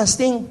prayer and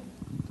fasting.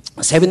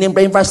 7-day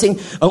prayer and fasting.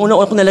 Ang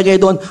una-una ko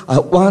nalagay doon, I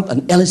want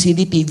an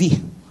LCD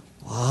TV.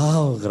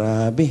 Wow,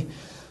 grabe.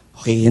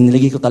 Okay, yan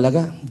nilagay ko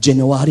talaga.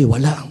 January,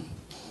 wala.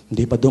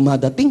 Hindi pa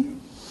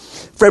dumadating.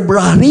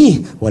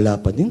 February, wala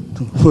pa din.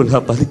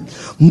 Wala pa din.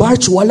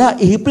 March, wala.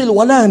 April,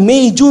 wala.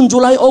 May, June,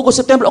 July, August,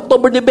 September,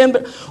 October,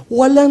 November.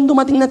 Walang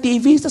dumating na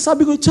TV.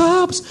 Sabi ko,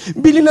 Chaps,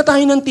 bilhin na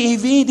tayo ng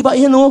TV. Di ba?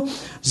 Ayan o,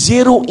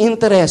 0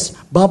 interest.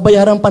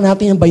 Babayaran pa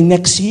natin yan by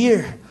next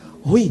year.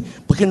 Uy,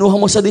 pag kinuha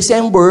mo sa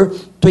December,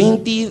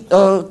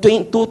 2006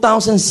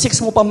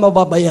 mo pa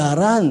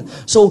mababayaran.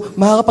 So,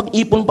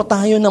 makakapag-ipon pa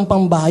tayo ng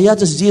pambayad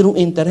sa 0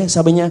 interest.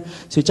 Sabi niya,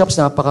 si Chaps,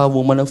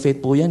 napaka-woman of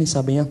faith po yan.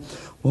 Sabi niya,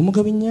 huwag mo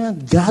gawin yan.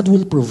 God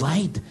will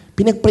provide.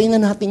 Pinag-pray na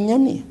natin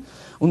yan eh.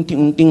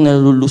 Unting-unting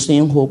nalulus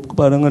na yung hope ko.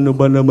 Parang ano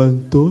ba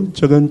naman to?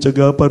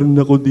 Tiyagan-tiyaga pa rin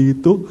ako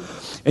dito.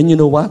 And you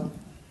know what?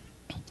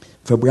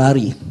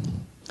 February,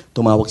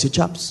 tumawag si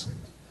Chaps.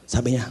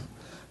 Sabi niya,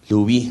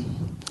 Louie,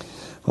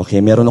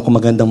 okay, meron ako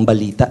magandang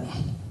balita.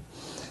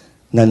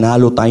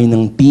 Nanalo tayo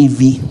ng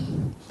TV.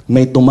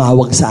 May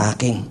tumawag sa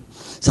akin.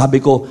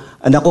 Sabi ko,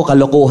 anak ko,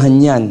 kalokohan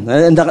yan.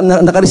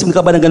 Nakareceive ka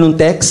ba ng ganung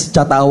text,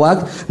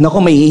 tawag? Naku,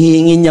 may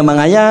hihingin niya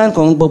mga yan.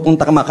 Kung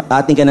pupunta ka,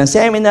 ating ka ng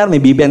seminar,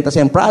 may bibenta sa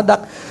yung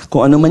product.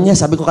 Kung ano man yan.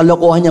 Sabi ko,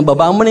 kalokohan yan.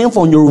 Babaan mo na yung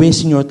phone, you're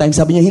wasting your time.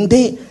 Sabi niya,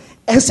 hindi.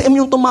 SM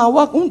yung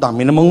tumawag.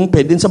 Dami namang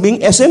pwede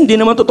sabihin, SM, di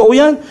naman totoo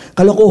yan.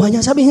 Kalokohan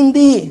yan. Sabi,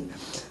 hindi.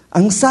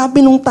 Ang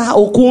sabi ng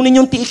tao, kunin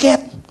yung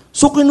ticket.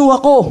 So, kinuha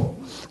ko.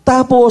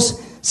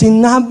 Tapos,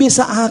 sinabi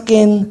sa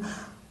akin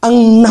ang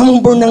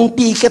number ng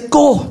ticket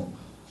ko.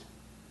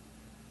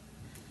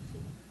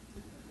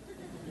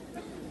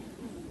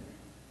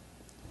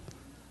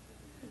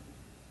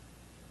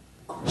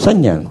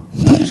 Saan yan?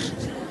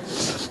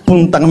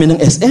 Punta kami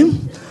ng SM.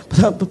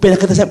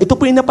 Ito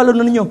po yung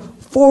napalonan ninyo.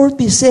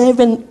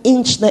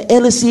 47-inch na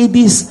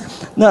LCDs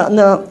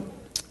na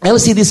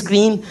LCD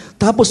screen.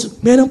 Tapos,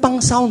 meron pang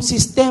sound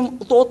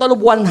system. Total of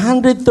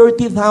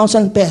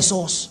 130,000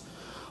 pesos.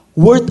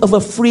 Worth of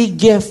a free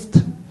gift.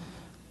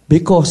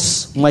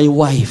 Because my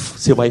wife,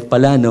 si wife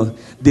pala, no,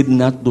 did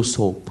not lose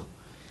hope.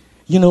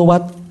 You know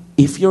what?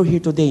 If you're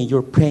here today,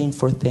 you're praying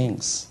for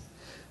things.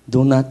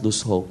 Do not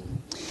lose hope.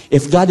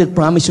 If God had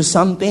promised you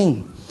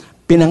something,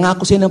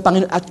 pinangako siya ng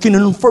Panginoon at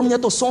kinonfirm niya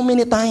to so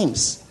many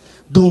times,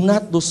 do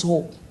not lose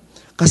hope.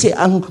 Kasi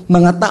ang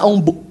mga taong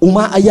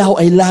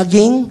umaayaw ay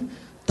laging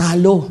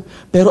talo.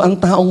 Pero ang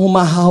taong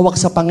humahawak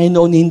sa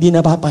Panginoon hindi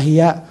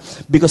napapahiya.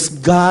 Because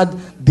God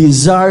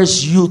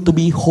desires you to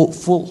be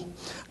hopeful.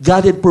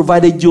 God had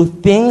provided you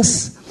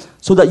things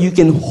so that you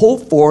can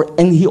hope for,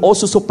 and He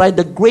also supplied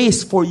the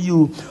grace for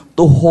you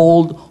to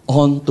hold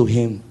on to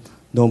Him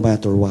no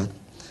matter what.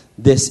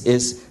 This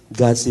is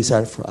God's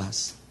desire for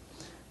us.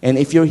 And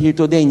if you're here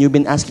today and you've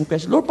been asking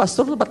questions, Lord,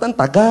 Pastor, ba't ang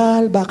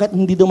tagal? Bakit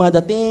hindi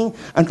dumadating?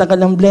 Ang tagal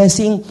ng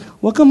blessing.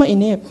 Huwag kang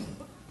mainip.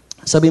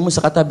 Sabi mo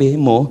sa katabi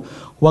mo,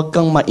 huwag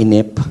kang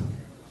mainip.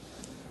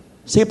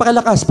 Sige,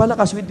 palakas,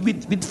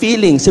 with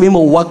feeling. Sabi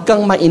mo, huwag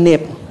kang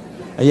mainip.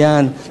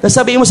 Ayan. Tapos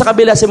sabihin mo sa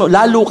kabila, sabi mo,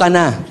 lalo ka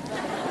na.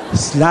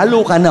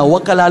 Lalo ka na,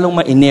 huwag ka lalong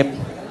mainip.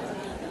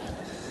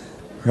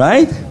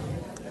 Right?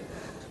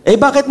 Eh,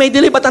 bakit may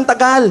delay? Ba't ang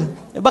tagal?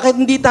 Eh, bakit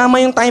hindi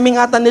tama yung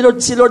timing ata ni Lord?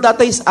 Si Lord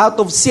ata is out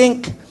of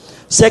sync.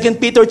 2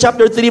 Peter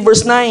chapter 3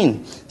 verse 9.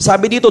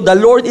 Sabi dito, the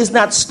Lord is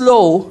not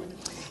slow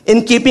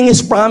in keeping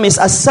His promise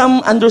as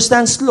some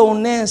understand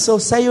slowness. So,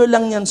 sa'yo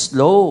lang yan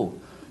slow.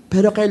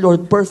 Pero kay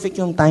Lord, perfect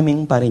yung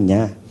timing pa rin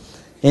niya.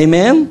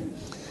 Amen?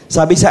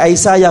 Sabi sa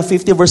Isaiah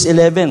 50 verse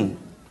 11.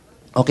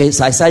 Okay,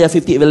 sa Isaiah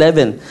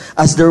 50:11,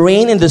 as the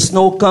rain and the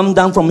snow come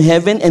down from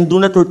heaven and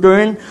do not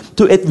return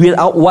to it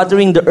without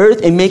watering the earth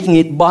and making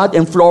it bud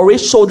and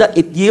flourish, so that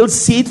it yields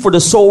seed for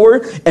the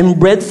sower and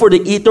bread for the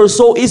eater,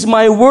 so is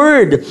my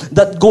word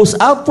that goes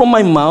out from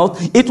my mouth.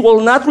 It will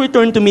not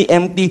return to me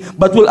empty,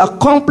 but will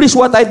accomplish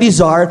what I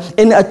desire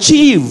and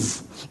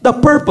achieve the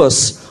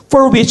purpose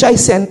for which I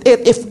sent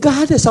it. If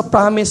God has a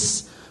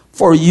promise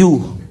for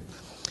you,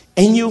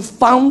 and you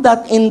found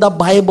that in the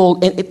Bible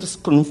and it is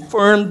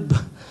confirmed,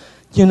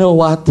 you know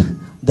what?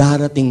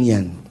 Darating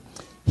yan.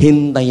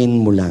 Hintayin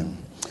mo lang.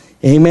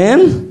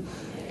 Amen?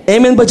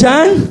 Amen ba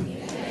dyan?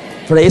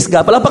 Amen. Praise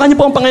God. Palapakan niyo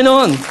po ang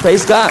Panginoon.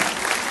 Praise God.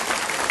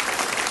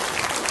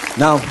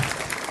 Now,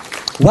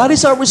 what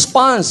is our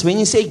response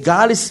when you say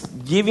God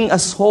giving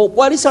us hope.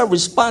 What is our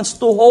response?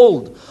 To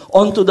hold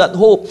on to that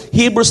hope.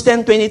 Hebrews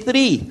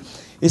 10:23.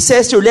 It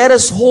says here, let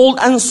us hold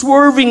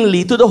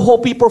unswervingly to the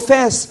hope we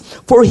profess.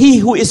 For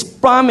he who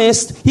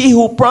promised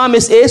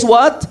is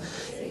what?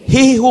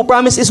 He who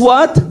promised is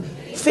what?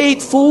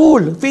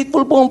 Faithful.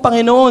 Faithful po ang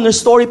Panginoon. The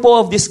story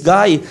po of this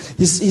guy.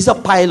 He's a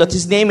pilot.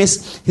 His name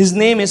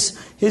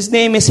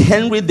is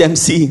Henry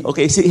Dempsey.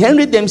 Okay, si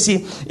Henry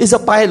Dempsey is a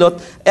pilot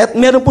at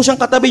meron po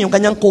siyang katabi yung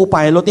kanyang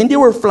co-pilot, and they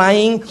were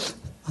flying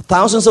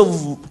thousands of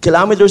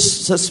kilometers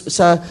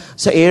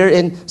sa air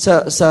and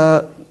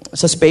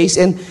sa space,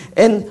 and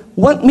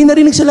may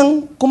narinig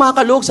silang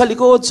kumakalog sa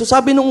likod. So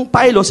sabi nung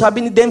pilot,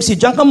 sabi ni Dempsey,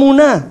 diyan ka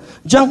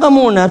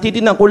muna,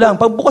 titignan ko lang.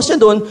 Pagbukas niya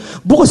doon,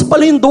 bukas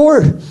pala yung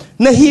door.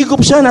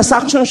 Nahigop siya,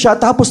 nasuction siya,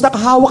 tapos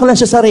nakahawak lang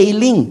siya sa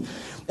railing.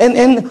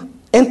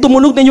 And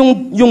tumunog na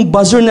yung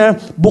buzzer na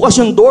bukas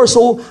yung door.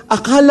 So,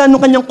 akala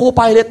nung kanyang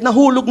co-pilot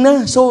nahulog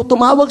na. So,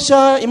 tumawag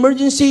siya,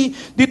 emergency,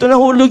 dito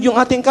nahulog yung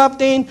ating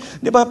captain.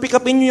 Di ba, pick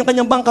upin nyo yung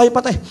kanyang bangkay,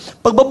 patay.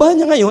 Pagbaba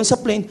niya ngayon sa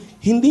plane,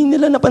 hindi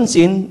nila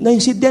napansin na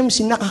yung si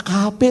Dempsey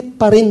nakakapit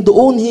pa rin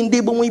doon, hindi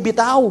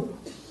bumibitaw.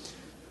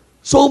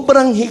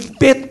 Sobrang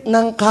higpit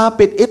ng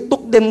kapit. It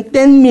took them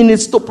 10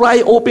 minutes to pry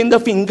open the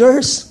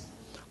fingers.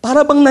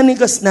 Para bang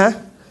nanigas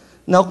na?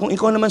 Now, kung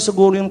ikaw naman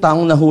siguro yung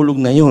taong nahulog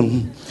na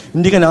yun,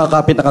 hindi ka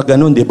nakakapit na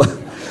kaganon, di ba?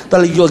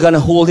 Talagang you're gonna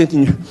hold it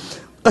in your...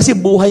 Kasi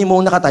buhay mo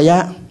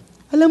nakataya.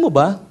 Alam mo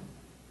ba,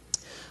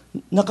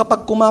 na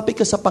kapag kumapit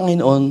ka sa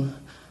Panginoon,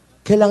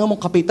 kailangan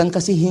mong kapitan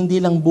kasi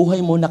hindi lang buhay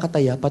mo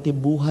nakataya, pati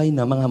buhay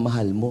na mga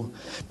mahal mo.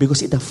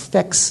 Because it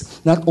affects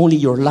not only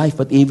your life,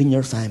 but even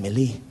your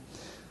family.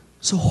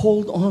 So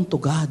hold on to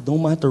God no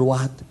matter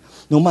what.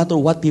 No matter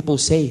what people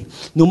say.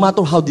 No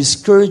matter how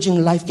discouraging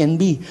life can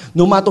be.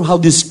 No matter how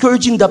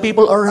discouraging the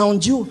people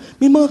around you.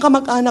 May mga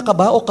kamag-anak ka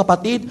ba o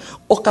kapatid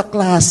o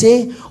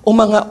kaklase o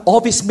mga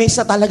office mates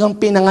na talagang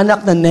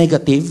pinanganak na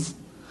negative?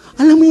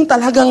 Alam mo yung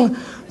talagang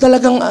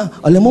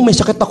alam mo may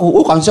sakit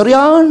ako, cancer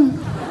yan.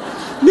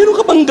 Meron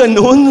ka bang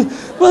ganun?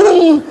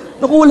 Parang,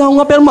 nakulang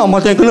nga pero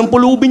mamatay ka ng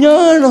pulubi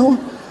niyan.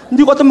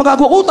 Hindi ko ito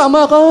magagawa.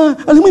 Tama ka.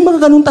 Alam mo, yung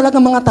mga ganun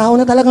talagang mga tao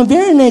na talagang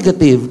very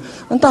negative.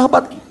 Ang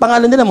tapat,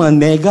 pangalan nila, mga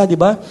nega, di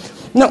ba?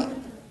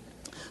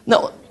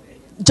 Now,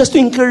 just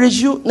to encourage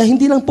you, na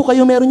hindi lang po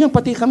kayo meron yan,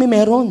 pati kami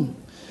meron.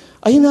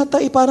 Ayun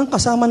nata, parang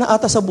kasama na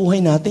ata sa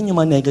buhay natin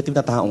yung mga negative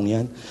na taong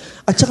yan.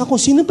 At saka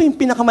kung sino pa yung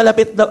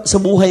pinakamalapit sa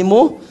buhay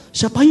mo,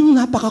 siya pa yung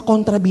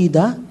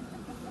napaka-kontrabida.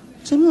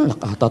 Sabi mo,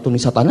 nakata to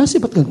ni Satanas,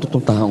 ba't ganito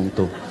itong taong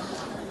to?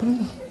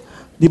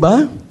 Di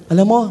ba?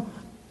 Alam mo,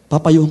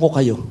 papayuhan ko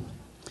kayo.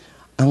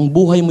 Ang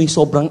buhay mo'y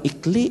sobrang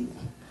ikli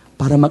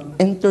para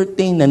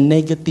mag-entertain na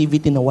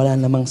negativity na wala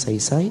namang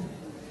saysay.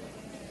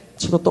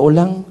 Sa totoo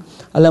lang,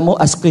 alam mo,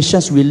 as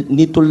Christians, we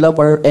need to love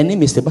our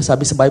enemies. Diba?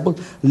 Sabi sa Bible,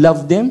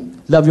 love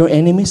them, love your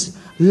enemies,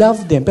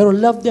 love them, pero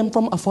love them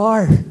from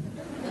afar.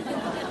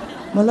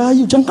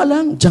 Malayo, diyan ka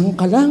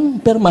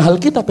lang. Pero mahal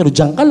kita, pero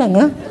diyan ka lang,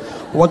 ha?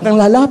 Huwag kang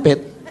lalapit,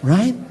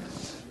 right?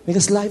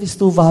 Because life is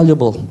too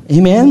valuable.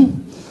 Amen?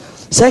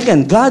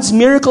 Second, God's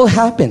miracle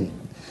happened.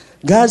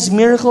 God's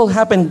miracle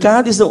happened.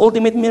 God is the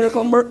ultimate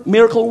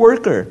miracle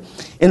worker.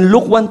 In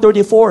Luke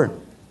 1:34.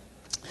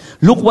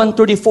 Luke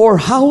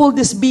 1:34, how will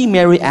this be,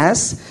 Mary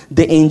asked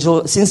the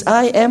angel, since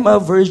I am a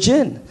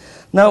virgin?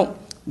 Now,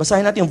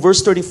 basahin natin yung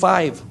verse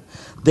 35.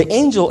 The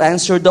angel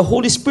answered, the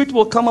Holy Spirit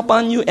will come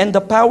upon you and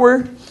the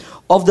power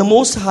of the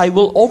Most High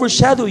will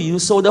overshadow you,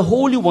 so the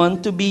Holy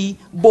One to be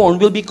born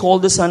will be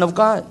called the Son of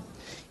God.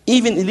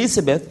 Even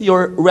Elizabeth,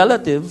 your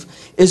relative,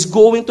 is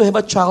going to have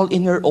a child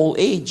in her old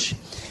age.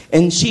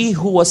 And she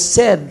who was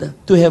said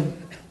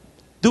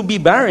to be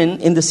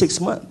barren in her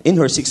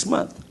 6th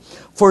month.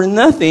 For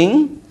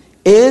nothing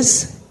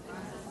is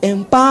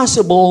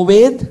impossible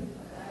with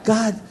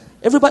God.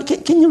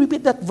 Everybody, can you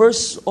repeat that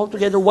verse all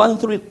together?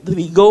 1, 2,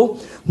 3, go.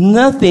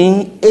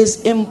 Nothing is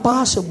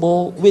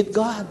impossible with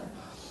God.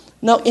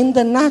 Now, in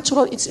the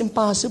natural, it's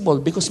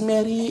impossible because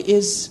Mary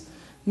is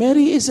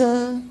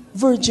a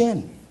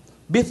virgin.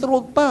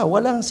 Betrothed pa.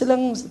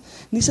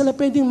 Hindi sila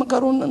pwedeng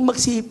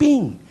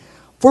magsiping.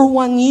 For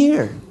 1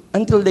 year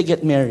until they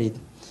get married.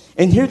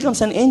 And here comes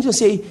an angel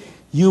say,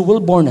 you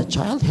will born a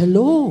child?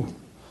 Hello.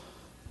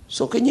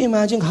 So can you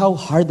imagine how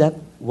hard that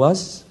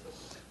was?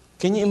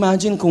 Can you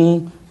imagine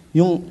kung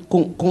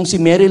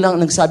si Mary lang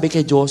nagsabi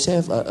kay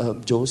Joseph,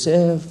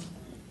 Joseph,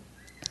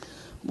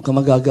 huwag ka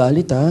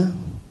magagalit ha.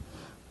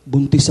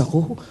 Buntis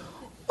ako.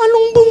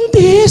 Anong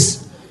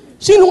buntis?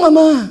 Sinong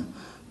ama?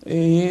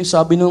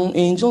 Sabi ng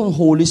angel,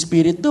 Holy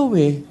Spirit daw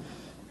eh.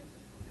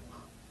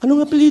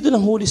 Anong apelido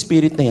ng Holy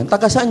Spirit na yan?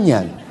 Taga saan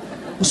yan?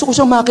 Gusto ko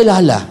siyang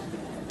makilala.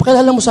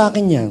 Pakilala mo sa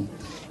akin yan.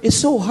 It's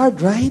so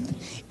hard, right?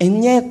 And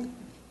yet,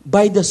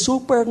 by the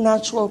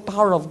supernatural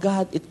power of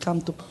God, it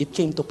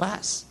came to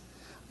pass.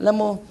 Alam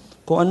mo,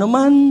 kung ano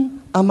man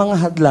ang mga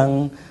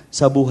hadlang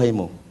sa buhay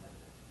mo,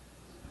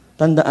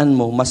 tandaan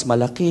mo, mas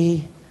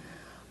malaki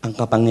ang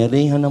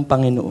kapangyarihan ng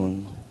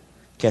Panginoon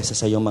kaysa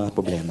sa iyong mga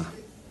problema.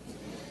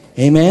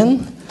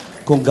 Amen?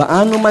 Kung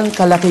gaano man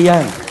kalaki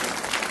yan,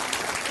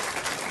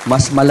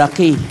 mas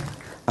malaki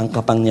ang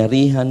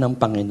kapangyarihan ng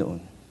Panginoon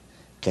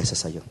kesa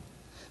sa iyo.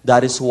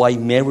 That is why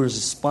Mary's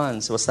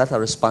response was not a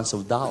response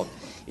of doubt.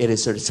 It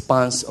is a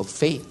response of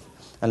faith.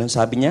 Anong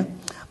sabi niya?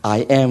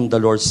 I am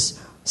the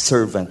Lord's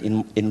servant.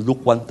 In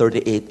Luke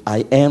 1:38,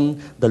 I am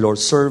the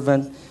Lord's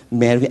servant.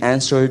 Mary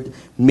answered,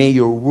 may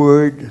your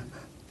word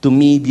to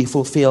me be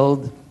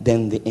fulfilled.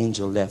 Then the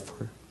angel left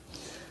her.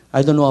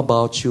 I don't know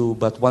about you,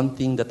 but one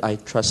thing that I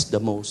trust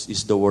the most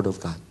is the word of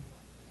God.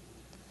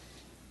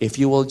 If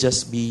you will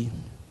just be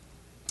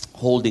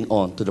holding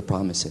on to the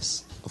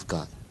promises of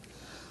God,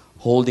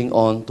 holding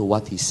on to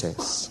what He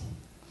says,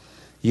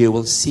 you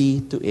will see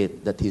to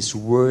it that His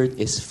word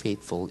is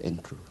faithful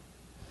and true.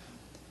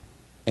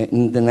 And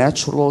in the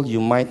natural, you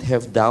might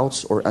have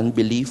doubts or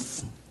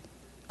unbelief.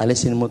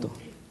 Alisin mo to.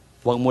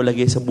 Huwag mo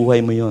lagay sa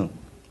buhay mo yun.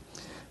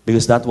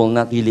 Because that will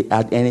not really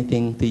add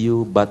anything to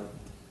you but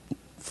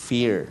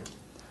fear.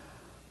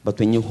 But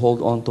when you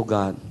hold on to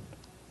God,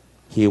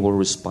 He will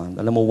respond.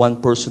 Alam mo,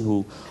 one person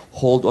who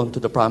hold on to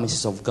the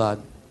promises of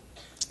God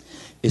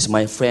is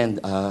my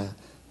friend,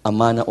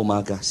 Amana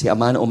Umaga. Si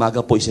Amana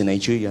Umaga po is a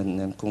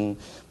Nigerian. Kung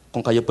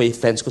kayo po ay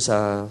friends ko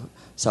sa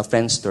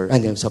Friendster,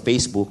 sa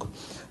Facebook,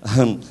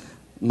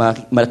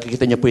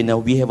 makikita niyo po na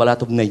we have a lot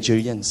of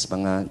Nigerians.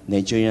 Mga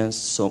Nigerians,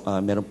 so,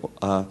 meron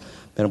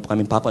po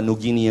kami Papua New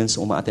Guineans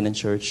umaattend ng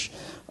church.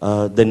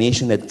 The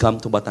nation had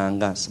come to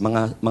Batangas.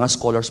 Mga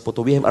scholars po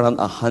to. We have around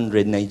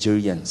 100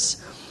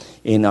 Nigerians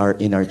in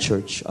our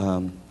church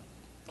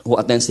who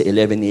attends the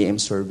 11 a.m.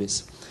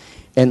 service.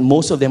 And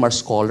most of them are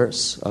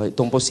scholars.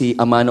 Itong po si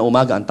Amana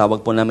Umaga, ang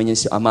tawag po namin niya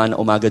si Amana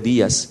Umaga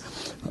Diaz.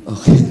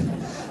 Okay.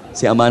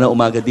 Si Amana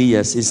Umaga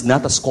Diaz is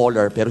not a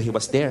scholar, pero he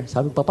was there.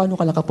 Sabi, paano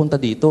ka nakapunta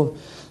dito?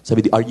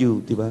 Sabi, are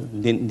you, di ba?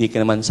 Hindi ka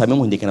naman, sabi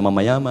mo, hindi ka naman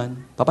mayaman.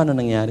 Paano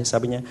nangyari?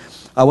 Sabi niya,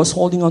 I was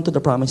holding on to the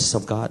promises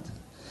of God.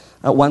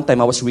 One time,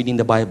 I was reading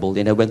the Bible,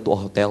 and I went to a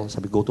hotel.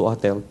 Sabi, go to a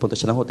hotel. Punta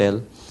siya ng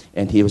hotel,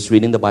 and he was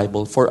reading the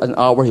Bible. For an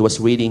hour, he was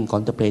reading,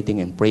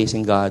 contemplating, and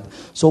praising God.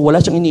 So, wala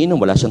siyang iniinom,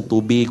 wala siyang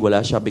tubig,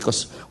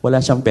 because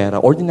wala siyang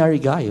pera. Ordinary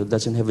guy who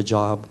doesn't have a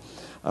job.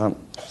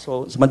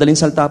 So, sa madaling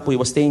salita po,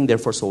 he was staying there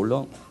for so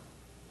long.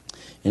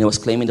 And he was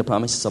claiming the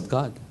promises of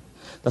God.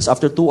 Tapos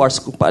after 2 hours,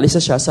 kung paalis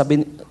na siya,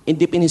 sabi,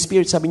 deep in his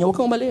spirit, sabi niya, huwag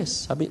kang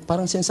umalis.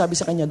 Parang sinasabi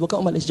sa kanya, huwag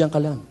kang umalis, diyan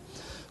ka lang.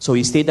 So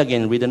he stayed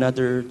again, read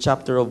another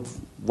chapter of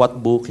what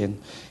book, and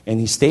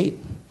he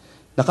stayed.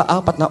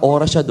 Naka-4 na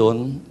oras siya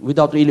doon,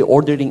 without really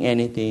ordering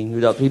anything,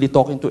 without really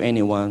talking to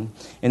anyone,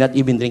 and not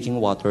even drinking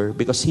water,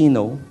 because he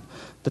know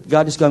that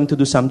God is going to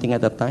do something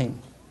at that time.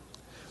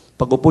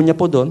 Pag-upo niya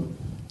po doon,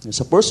 there's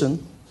a person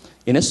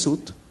in a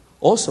suit,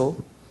 also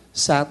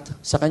sat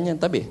sa kanyang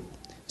tabi.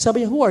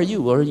 Sabi niya, who are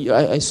you?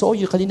 I saw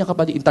you kanina ka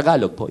pa in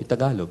Tagalog po, in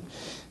Tagalog.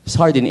 It's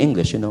hard in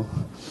English, you know.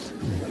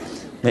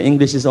 My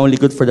English is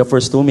only good for the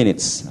first 2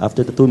 minutes.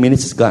 After the 2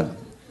 minutes, it's gone.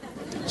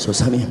 So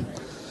sabi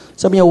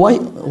niya, why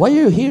are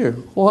you here?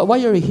 Why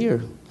are you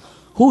here?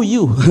 Who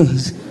you?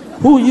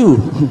 Who you?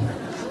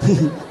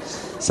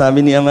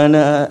 Sabi ni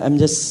Amana, I'm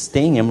just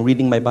staying, I'm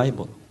reading my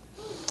Bible.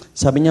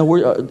 Sabi niya,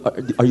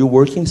 are you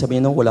working? Sabi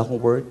niya, no, wala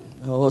akong work.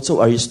 Oh, so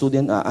are you a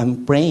student?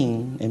 I'm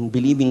praying and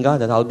believing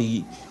God that I'll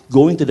be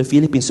going to the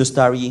Philippines to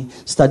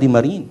study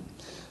Marine.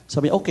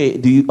 Sabi niya, okay,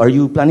 are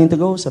you planning to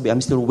go? Sabi, I'm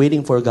still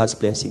waiting for God's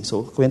blessing.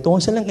 So, kwentuhan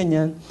sila lang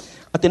ganyan.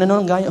 At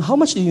tinanong ng guy, how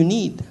much do you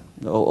need?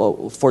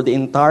 For the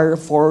entire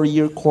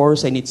 4-year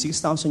course, I need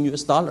 $6,000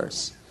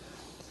 US.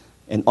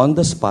 And on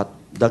the spot,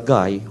 the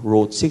guy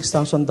wrote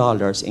 $6,000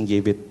 and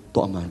gave it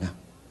to Amana.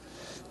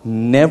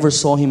 Never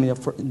saw him.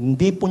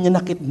 Hindi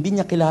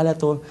niya kilala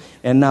to.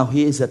 And now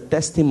he is a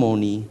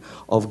testimony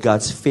of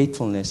God's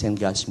faithfulness and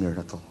God's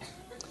miracle.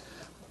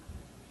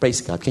 Praise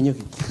God. Can you?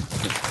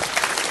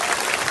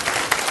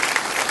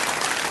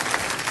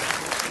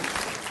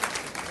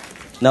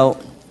 Now,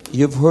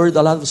 you've heard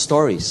a lot of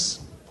stories,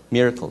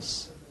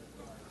 miracles.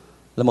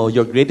 Alam mo,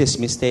 your greatest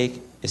mistake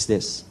is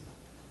this.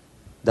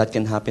 That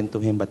can happen to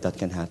him, but that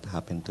can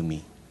happen to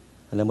me.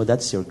 Alam mo,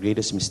 that's your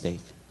greatest mistake.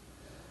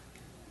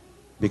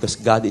 Because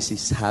God is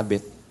His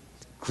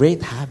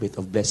great habit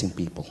of blessing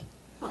people.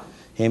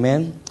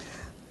 Amen?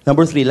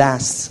 Number 3,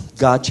 last,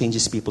 God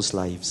changes people's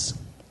lives.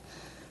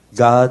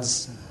 God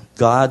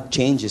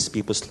changes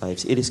people's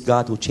lives. It is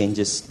God who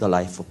changes the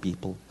life of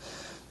people.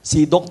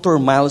 Si Dr.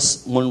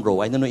 Miles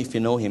Monroe, I don't know if you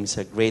know him, he's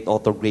a great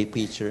author, great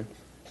preacher.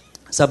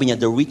 Sabi niya,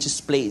 the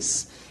richest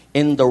place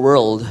in the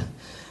world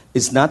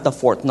is not the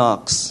Fort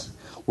Knox,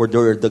 where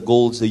there are the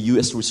golds, the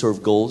U.S.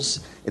 reserve golds.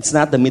 It's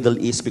not the Middle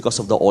East because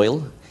of the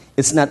oil.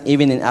 It's not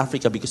even in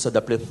Africa because of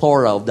the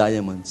plethora of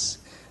diamonds.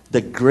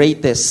 The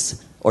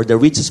greatest or the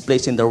richest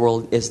place in the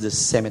world is the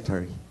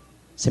cemetery.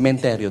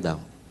 Cementerio daw.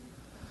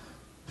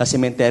 Sa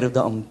cementerio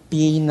daw ang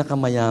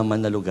pinakamayaman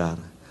na lugar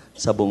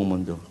sa buong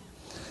mundo.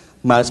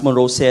 Miles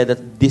Monroe said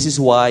that this is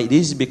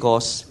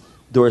because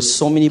there are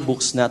so many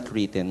books not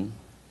written,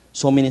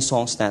 so many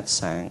songs not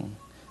sang,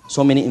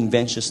 so many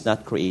inventions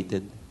not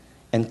created,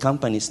 and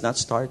companies not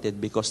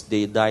started because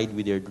they died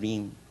with their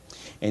dream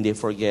and they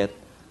forget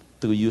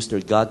to use their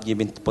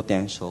God-given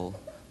potential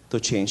to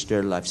change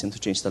their lives and to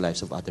change the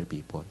lives of other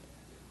people.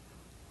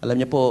 Alam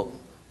niyo po,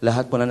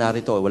 Lahat po na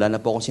narito, wala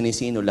na po akong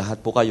sinisino,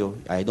 lahat po kayo.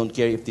 I don't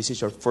care if this is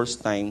your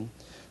first time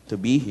to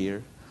be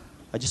here.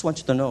 I just want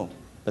you to know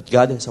that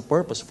God has a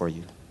purpose for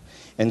you.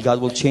 And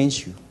God will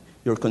change you,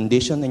 your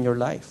condition and your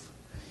life.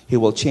 He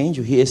will change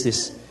you. He is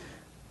this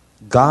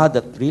God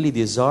that really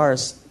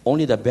desires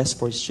only the best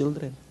for His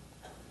children.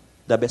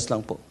 The best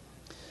lang po.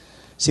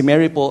 Si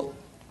Mary po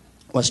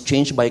was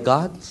changed by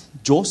God.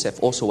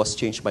 Joseph also was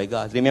changed by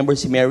God. Remember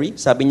si Mary?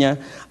 Sabi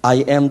niya,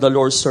 I am the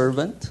Lord's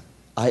servant.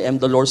 I am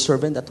the Lord's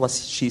servant. That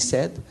was she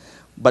said.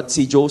 But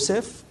si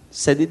Joseph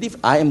said it,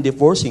 I am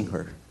divorcing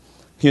her.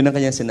 Yun ang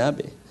kanyang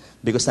sinabi.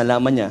 Because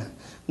nalaman niya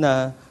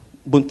na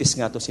buntis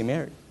nga to si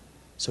Mary.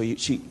 So he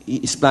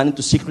is planning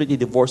to secretly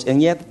divorce.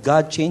 And yet,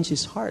 God changed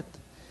his heart.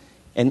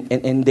 And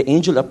the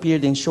angel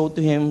appeared and showed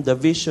to him the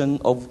vision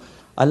of,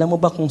 alam mo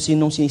ba kung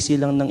sinong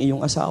sinisilang ng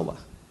iyong asawa?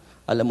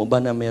 Alam mo ba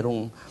na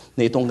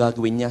na itong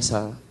gagawin niya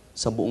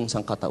sa buong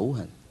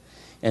sangkatauhan?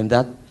 And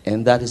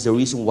that is the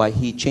reason why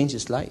he changed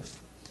his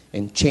life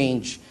and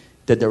changed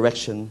the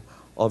direction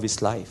of his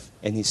life.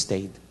 And he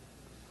stayed.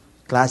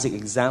 Classic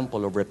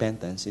example of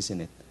repentance, isn't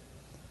it?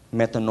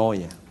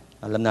 Metanoia.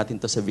 Alam natin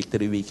to sa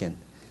Victory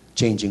Weekend.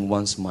 Changing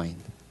one's mind.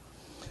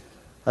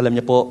 Alam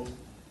niyo po,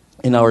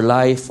 in our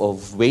life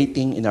of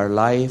waiting, in our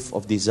life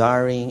of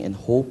desiring and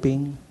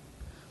hoping,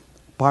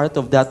 part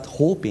of that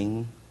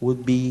hoping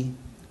would be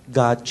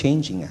God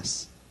changing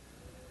us.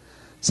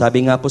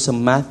 Sabi nga po sa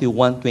Matthew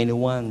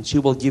 1:21, she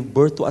will give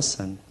birth to a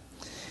son,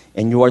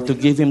 and you are to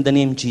give him the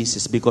name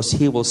Jesus because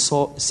he will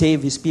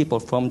save his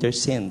people from their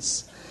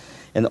sins.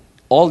 And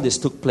all this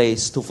took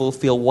place to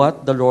fulfill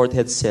what the Lord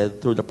had said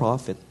through the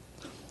prophet.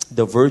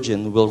 The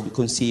virgin will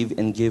conceive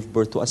and give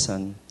birth to a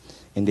son,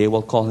 and they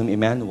will call him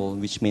Emmanuel,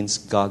 which means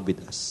God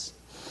with us.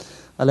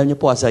 Alam niyo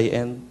po, as I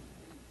end,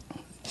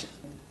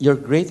 your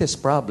greatest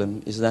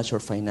problem is not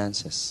your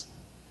finances.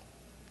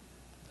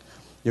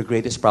 Your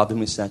greatest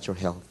problem is not your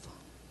health.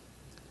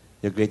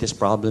 Your greatest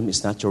problem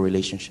is not your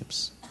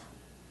relationships.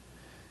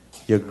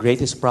 Your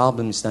greatest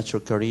problem is not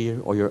your career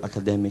or your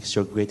academics.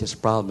 Your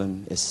greatest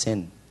problem is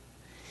sin.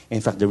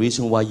 In fact, the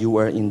reason why you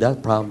are in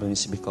that problem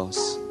is because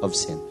of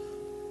sin.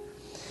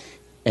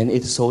 And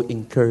it's so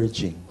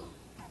encouraging.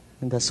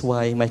 And that's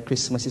why my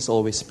Christmas is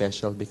always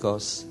special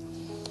because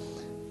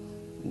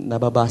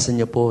nababasa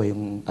niyo po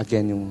yung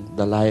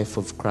the life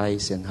of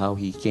Christ and how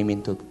He came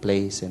into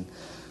place and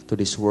to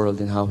this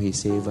world and how He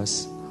saved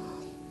us.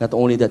 Not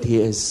only that He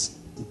is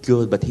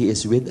good, but He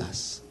is with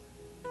us.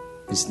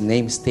 His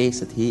name states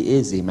that He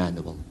is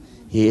Emmanuel.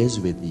 He is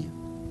with you.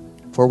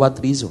 For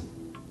what reason?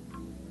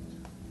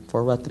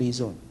 For what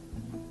reason?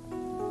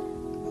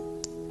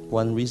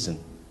 One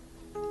reason.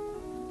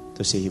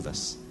 To save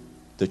us,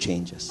 to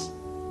change us,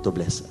 to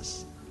bless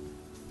us.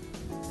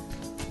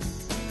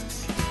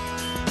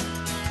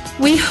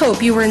 We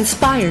hope you were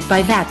inspired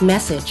by that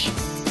message.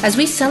 As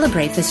we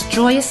celebrate this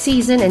joyous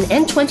season and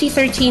end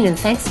 2013 in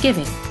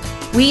Thanksgiving,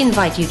 we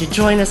invite you to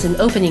join us in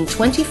opening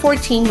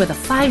 2014 with a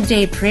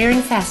 5-day prayer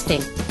and fasting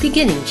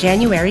beginning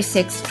January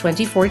 6,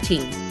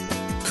 2014.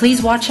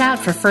 Please watch out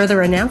for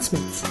further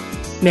announcements.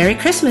 Merry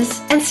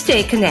Christmas and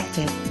stay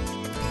connected.